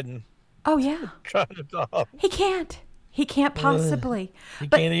Biden oh yeah, trying to talk. he can't possibly. He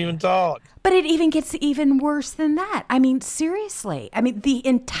But- can't even talk. But it even gets even worse than that. I mean, seriously. I mean, the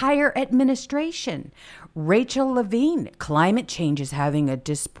entire administration. Rachel Levine, climate change is having a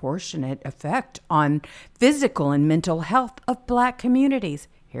disproportionate effect on physical and mental health of Black communities.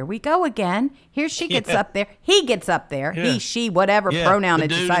 Here we go again. Here she gets up there. He gets up there. Yeah. He, she, whatever pronoun the it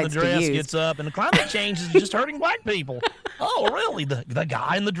dude decides in the dress to use. gets up, and the climate change is just hurting Black people. Oh, really? The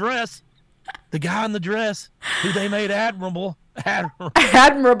guy in the dress. The guy in the dress who they made admirable.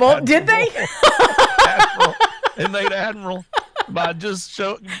 Admirable. Did they? Admiral. They made admiral by just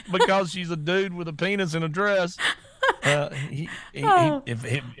because she's a dude with a penis in a dress. If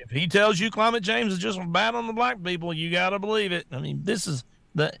he tells you climate change is just bad on the Black people, you got to believe it. I mean, this is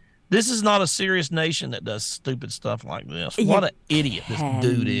not a serious nation that does stupid stuff like this. What an idiot this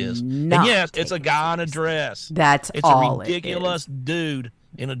dude is. And yes, it's a guy in a dress. That's it's all a ridiculous dude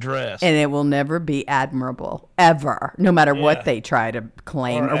in a dress. And it will never be admirable, ever, no matter what they try to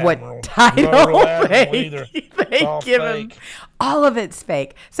claim or what title they give him. All of it's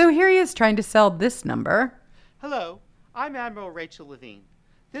fake. So here he is trying to sell this number. Hello, I'm Admiral Rachel Levine.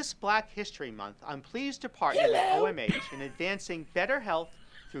 This Black History Month, I'm pleased to partner with OMH in advancing better health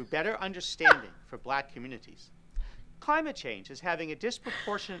through better understanding for Black communities. Climate change is having a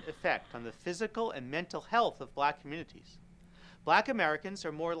disproportionate effect on the physical and mental health of Black communities. Black Americans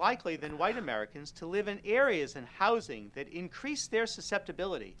are more likely than white Americans to live in areas and housing that increase their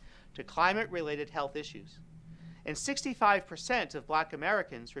susceptibility to climate-related health issues. And 65% of Black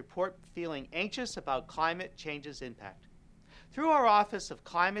Americans report feeling anxious about climate change's impact. Through our Office of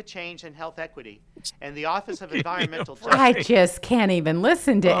Climate Change and Health Equity and the Office of Environmental Justice. I just can't even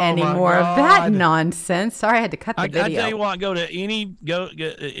listen to any more of that nonsense. Sorry, I had to cut the video. I tell you what,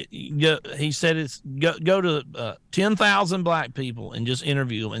 he said go to 10,000 Black people and just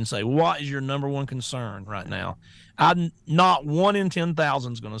interview them and say, what is your number one concern right now? Not 1 in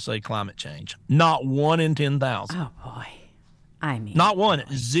 10,000 is going to say climate change. Not 1 in 10,000. Oh boy. I mean, not one,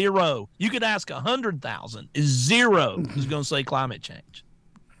 zero. You could ask 100,000. Zero is going to say climate change.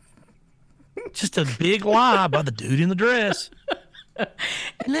 Just a big lie by the dude in the dress. And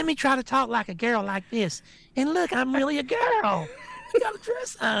let me try to talk like a girl like this. And look, I'm really a girl. I got a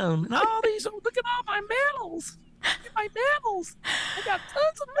dress on. And all these, look at all my medals. Look at my medals. I got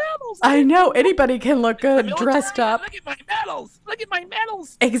tons of medals. I know. Anybody can look good dressed up. Look at my medals. Look at my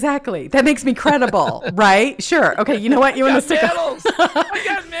medals. Exactly. That makes me credible, right? Sure. Okay, you know what? You want to stick medals. I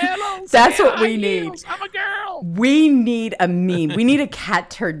got medals. That's what we need. I'm a girl. We need a meme. We need a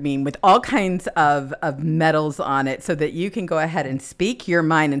cat turd meme with all kinds of medals on it so that you can go ahead and speak your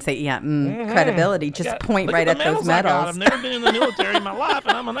mind and say, yeah, credibility. Just point right at those medals. I've never been in the military in my life,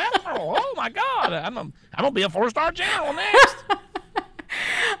 and I'm an admiral. Oh, my God. I'm going to be a 4-star general next.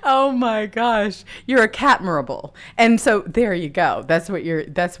 Oh my gosh, you're a catmerable. And so there you go. That's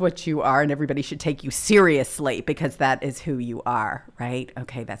what you are, and everybody should take you seriously because that is who you are, right?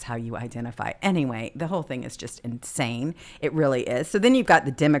 Okay, that's how you identify. Anyway, the whole thing is just insane. It really is. So then you've got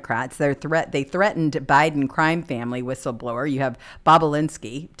the Democrats. They threatened Biden crime family whistleblower. You have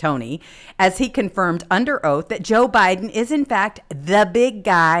Bobulinski, Tony, as he confirmed under oath that Joe Biden is in fact the big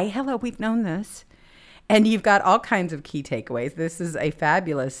guy. Hello, we've known this. And you've got all kinds of key takeaways. This is a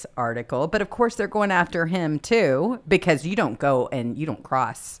fabulous article. But of course, they're going after him, too, because you don't go and you don't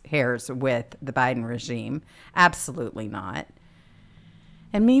cross hairs with the Biden regime. Absolutely not.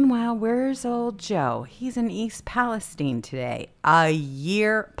 And meanwhile, where's old Joe? He's in East Palestine today, a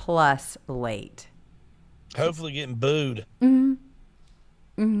year plus late. Hopefully getting booed.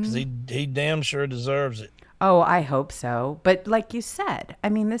 Because he damn sure deserves it. Oh, I hope so. But like you said, I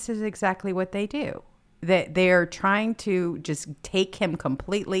mean, this is exactly what they do. They're trying to just take him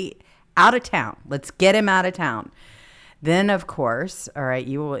completely out of town. Let's get him out of town. Then, of course, all right,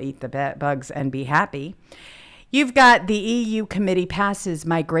 you will eat the bugs and be happy. You've got the EU committee passes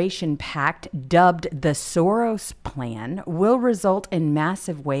migration pact dubbed the Soros Plan will result in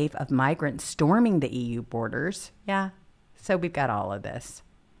massive wave of migrants storming the EU borders. Yeah, so we've got all of this.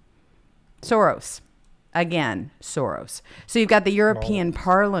 Soros. Again, Soros. So you've got the European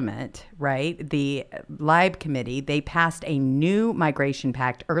Parliament, right? The LIBE committee. They passed a new migration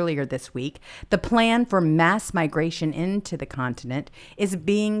pact earlier this week. The plan for mass migration into the continent is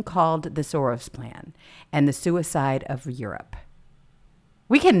being called the Soros Plan and the suicide of Europe.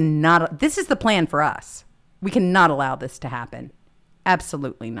 We cannot, this is the plan for us. We cannot allow this to happen.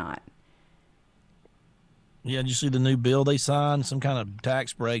 Absolutely not. Yeah, did you see the new bill they signed? Some kind of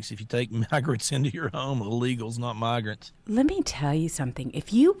tax breaks if you take migrants into your home, illegals, not migrants. Let me tell you something.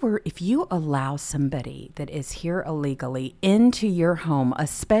 If you allow somebody that is here illegally into your home,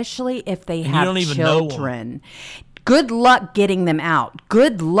 especially if they have children, good luck getting them out.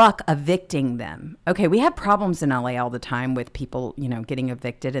 Good luck evicting them. Okay, we have problems in LA all the time with people, getting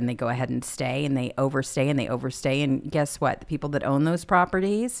evicted and they go ahead and stay and they overstay and they overstay. And guess what? The people that own those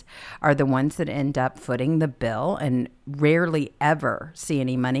properties are the ones that end up footing the bill and rarely ever see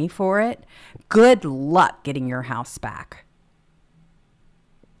any money for it. Good luck getting your house back.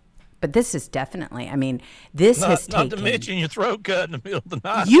 But this is definitely, this has taken... Not to mention your throat cut in the middle of the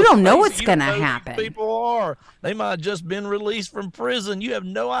night. You don't know what's going to happen. People are. They might have just been released from prison. You have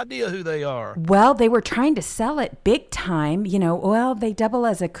no idea who they are. Well, they were trying to sell it big time. They double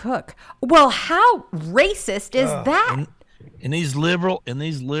as a cook. Well, how racist is that? And these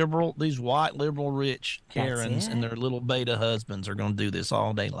white liberal rich Karens and their little beta husbands are going to do this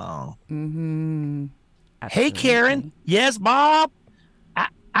all day long. Mm-hmm. Hey, Karen. Yes, Bob?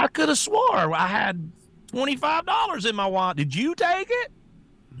 I could have swore I had $25 in my wallet. Did you take it?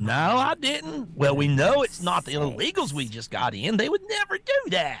 No, I didn't. Well, we know it's not the illegals we just got in. They would never do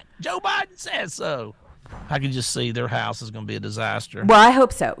that. Joe Biden says so. I can just see their house is going to be a disaster. Well, I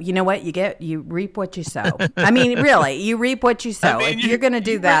hope so. You know what? You reap what you sow. Really, you reap what you sow. If you're going to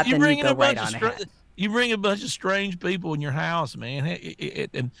do that, then you go right on ahead. You bring a bunch of strange people in your house, man.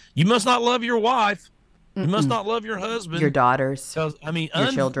 And you must not love your wife. You must not love your husband. Your daughters. Your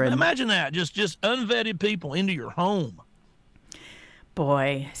children. Imagine that. Just unvetted people into your home.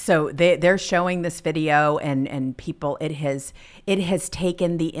 Boy. So they're showing this video and people, it has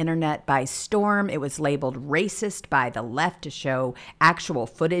taken the internet by storm. It was labeled racist by the left to show actual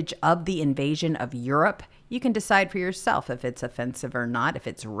footage of the invasion of Europe. You can decide for yourself if it's offensive or not, if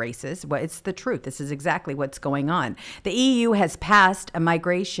it's racist. Well, it's the truth. This is exactly what's going on. The EU has passed a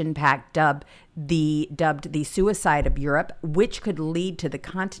migration pact dubbed the suicide of Europe, which could lead to the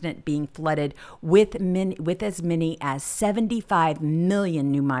continent being flooded with as many as 75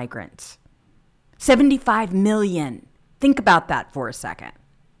 million new migrants. 75 million. Think about that for a second.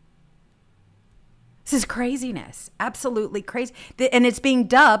 This is craziness. Absolutely crazy. And it's being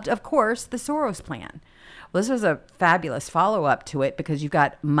dubbed, of course, the Soros Plan. Well, this was a fabulous follow-up to it because you've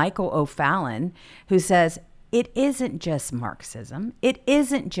got Michael O'Fallon who says it isn't just Marxism. It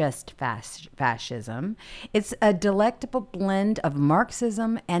isn't just fascism. It's a delectable blend of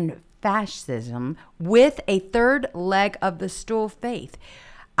Marxism and fascism with a third leg of the stool faith.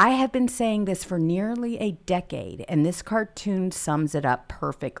 I have been saying this for nearly a decade, and this cartoon sums it up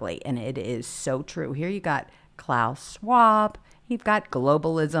perfectly, and it is so true. Here you got Klaus Schwab. You've got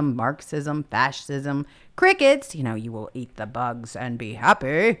globalism, Marxism, fascism, crickets. You will eat the bugs and be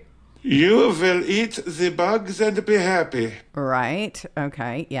happy. You will eat the bugs and be happy. Right.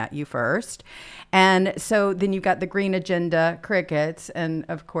 Okay. Yeah, you first. And so then you've got the green agenda, crickets, and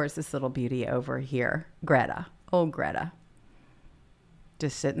of course this little beauty over here, Greta. Old Greta.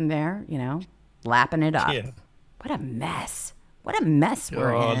 Just sitting there, lapping it up. Yeah. What a mess. What a mess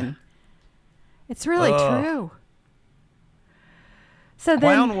we're in. It's really true. So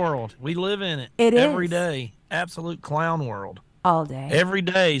clown world. We live in it. Every day. Absolute clown world. All day. Every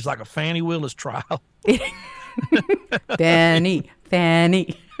day is like a Fani Willis trial. Fanny.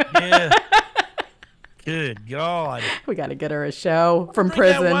 Yeah. Good God. We got to get her a show from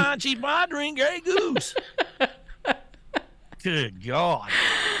prison. That wine, she might drink Grey Goose. Good God.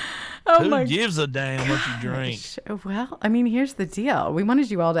 Who gives a damn what you drink? Well, here's the deal. We wanted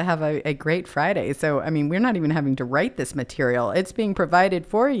you all to have a great Friday. So, we're not even having to write this material. It's being provided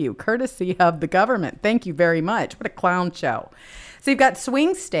for you, courtesy of the government. Thank you very much. What a clown show. So you've got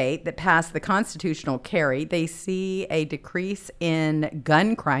swing state that passed the constitutional carry. They see a decrease in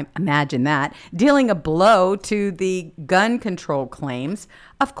gun crime. Imagine that. Dealing a blow to the gun control claims.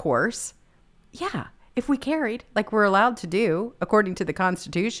 Of course. Yeah. If we carried, like we're allowed to do, according to the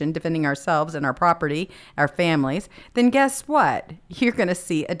Constitution, defending ourselves and our property, our families, then guess what? You're going to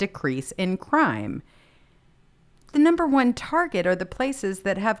see a decrease in crime. The number one target are the places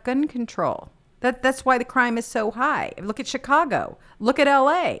that have gun control. That's why the crime is so high. Look at Chicago. Look at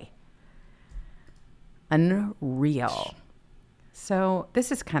LA. Unreal. So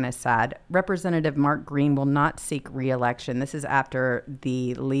this is kind of sad. Representative Mark Green will not seek re-election. This is after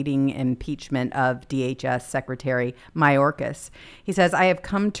the leading impeachment of DHS Secretary Mayorkas. He says, I have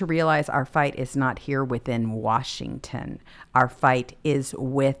come to realize our fight is not here within Washington. Our fight is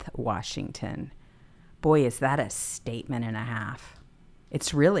with Washington. Boy, is that a statement and a half.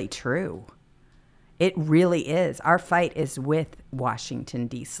 It's really true. It really is. Our fight is with Washington,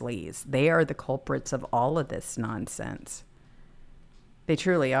 D.C.s. They are the culprits of all of this nonsense. They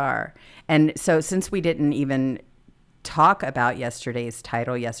truly are. And so since we didn't even talk about yesterday's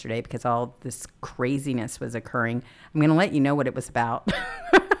title yesterday because all this craziness was occurring, I'm going to let you know what it was about.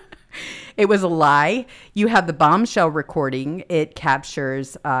 It was a lie. You have the bombshell recording. It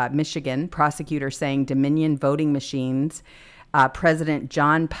captures Michigan prosecutor saying Dominion voting machines. President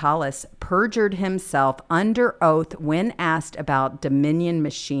John Paulus perjured himself under oath when asked about Dominion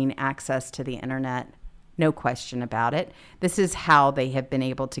machine access to the internet. No question about it. This is how they have been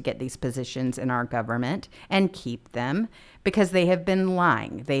able to get these positions in our government and keep them, because they have been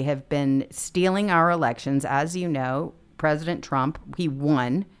lying. They have been stealing our elections. As you know, President Trump, he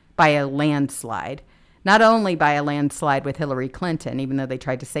won by a landslide. Not only by a landslide with Hillary Clinton, even though they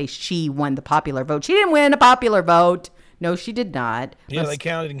tried to say she won the popular vote. She didn't win a popular vote. No, she did not. Yeah, they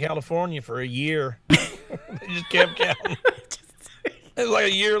counted in California for a year. They just kept counting. It was like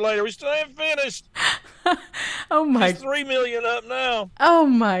a year later. We still haven't finished. Oh my! She's 3 million up now. Oh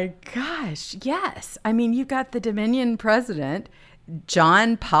my gosh! Yes, I mean you got the Dominion president,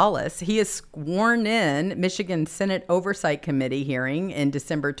 John Paulus. He is sworn in Michigan Senate Oversight Committee hearing in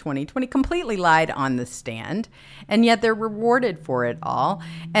December 2020. Completely lied on the stand, and yet they're rewarded for it all.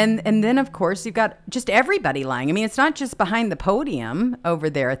 And then of course you've got just everybody lying. I mean, it's not just behind the podium over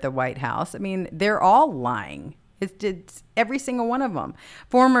there at the White House. I mean, they're all lying. It's every single one of them.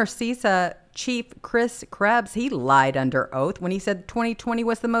 Former CISA chief Chris Krebs, he lied under oath when he said 2020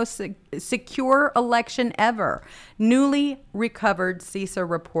 was the most secure election ever. Newly recovered CISA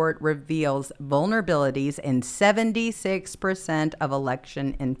report reveals vulnerabilities in 76% of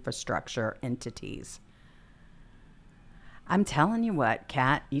election infrastructure entities. I'm telling you what,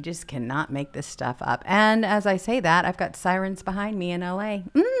 Kat, you just cannot make this stuff up. And as I say that, I've got sirens behind me in LA.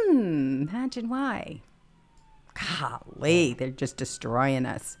 Imagine why. Golly, they're just destroying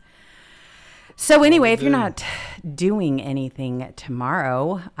us. So anyway, if you're not doing anything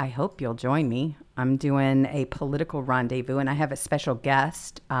tomorrow, I hope you'll join me. I'm doing a political rendezvous, and I have a special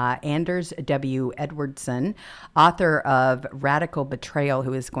guest, Anders W. Edwardson, author of Radical Betrayal,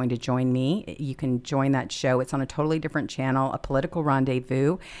 who is going to join me. You can join that show. It's on a totally different channel, a political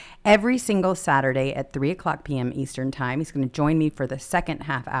rendezvous, every single Saturday at 3 o'clock p.m. Eastern Time. He's going to join me for the second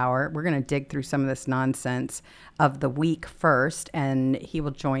half hour. We're going to dig through some of this nonsense of the week first, and he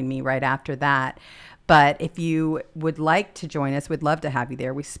will join me right after that. But if you would like to join us, we'd love to have you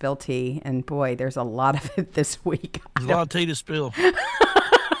there. We spill tea, and boy, there's a lot of it this week. There's a lot of tea to spill.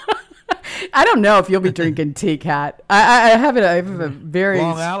 I don't know if you'll be drinking tea, Kat. I have a very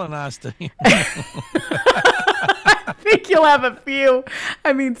Long Island iced tea. I think you'll have a few.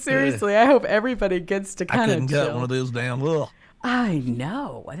 I mean, seriously, I hope everybody gets to kind of couldn't chill. gut one of those down. Ugh. I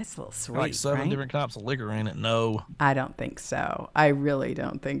know. That's a little sweet, Like 7 right? different types of liquor in it. No. I don't think so. I really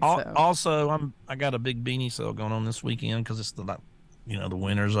don't think so. Also, I got a big beanie sale going on this weekend because it's the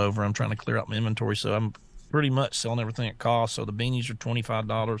winter's over. I'm trying to clear out my inventory, so I'm pretty much selling everything at cost. So the beanies are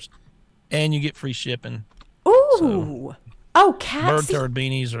 $25, and you get free shipping. Ooh. Kat. Bird turd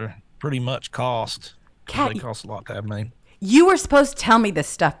beanies are pretty much cost. Kat, they cost a lot to have made. You were supposed to tell me this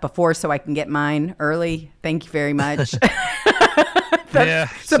stuff before so I can get mine early. Thank you very much.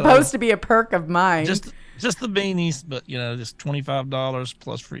 That's supposed to be a perk of mine. Just the beanies, but just $25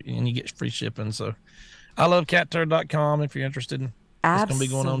 plus free, and you get free shipping. So I love catturd.com if you're interested. It's going to be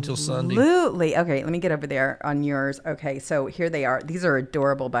going on until Sunday. Absolutely. Okay, let me get over there on yours. Okay, so here they are. These are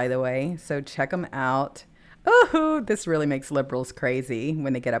adorable, by the way. So check them out. Oh, this really makes liberals crazy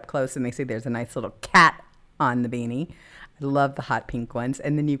when they get up close and they see there's a nice little cat on the beanie. I love the hot pink ones.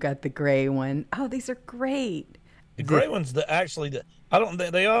 And then you've got the gray one. Oh, these are great. The gray ones, they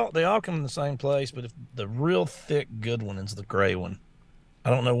all come in the same place, but the real thick good one is the gray one. I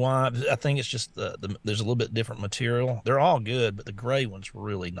don't know why. I think it's just there's a little bit different material. They're all good, but the gray one's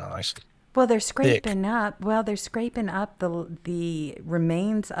really nice. Well, they're scraping up. Well, they're scraping up the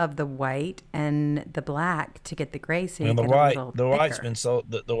remains of the white and the black to get the gray. So and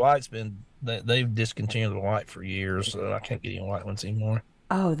the white's been they've discontinued the white for years, so I can't get any white ones anymore.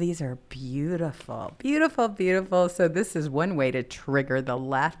 Oh, these are beautiful, beautiful, beautiful. So this is one way to trigger the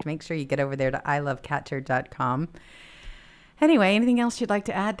left. Make sure you get over there to ilovecatturd.com. Anyway, anything else you'd like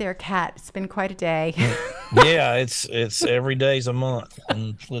to add there, Kat? It's been quite a day. Yeah, it's every day's a month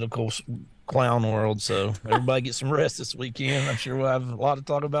in political clown world. So everybody get some rest this weekend. I'm sure we'll have a lot to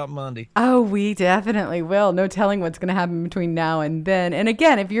talk about Monday. Oh, we definitely will. No telling what's going to happen between now and then. And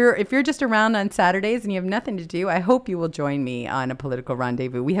again, if you're just around on Saturdays and you have nothing to do, I hope you will join me on a political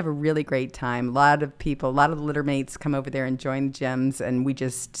rendezvous. We have a really great time. A lot of people, a lot of the litter mates come over there and join the gyms, and we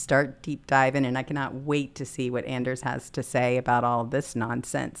just start deep diving. And I cannot wait to see what Anders has to say about all this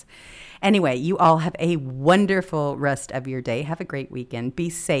nonsense. Anyway, you all have a wonderful rest of your day. Have a great weekend. Be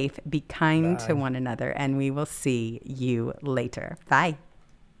safe. Be kind to one another. And we will see you later. Bye.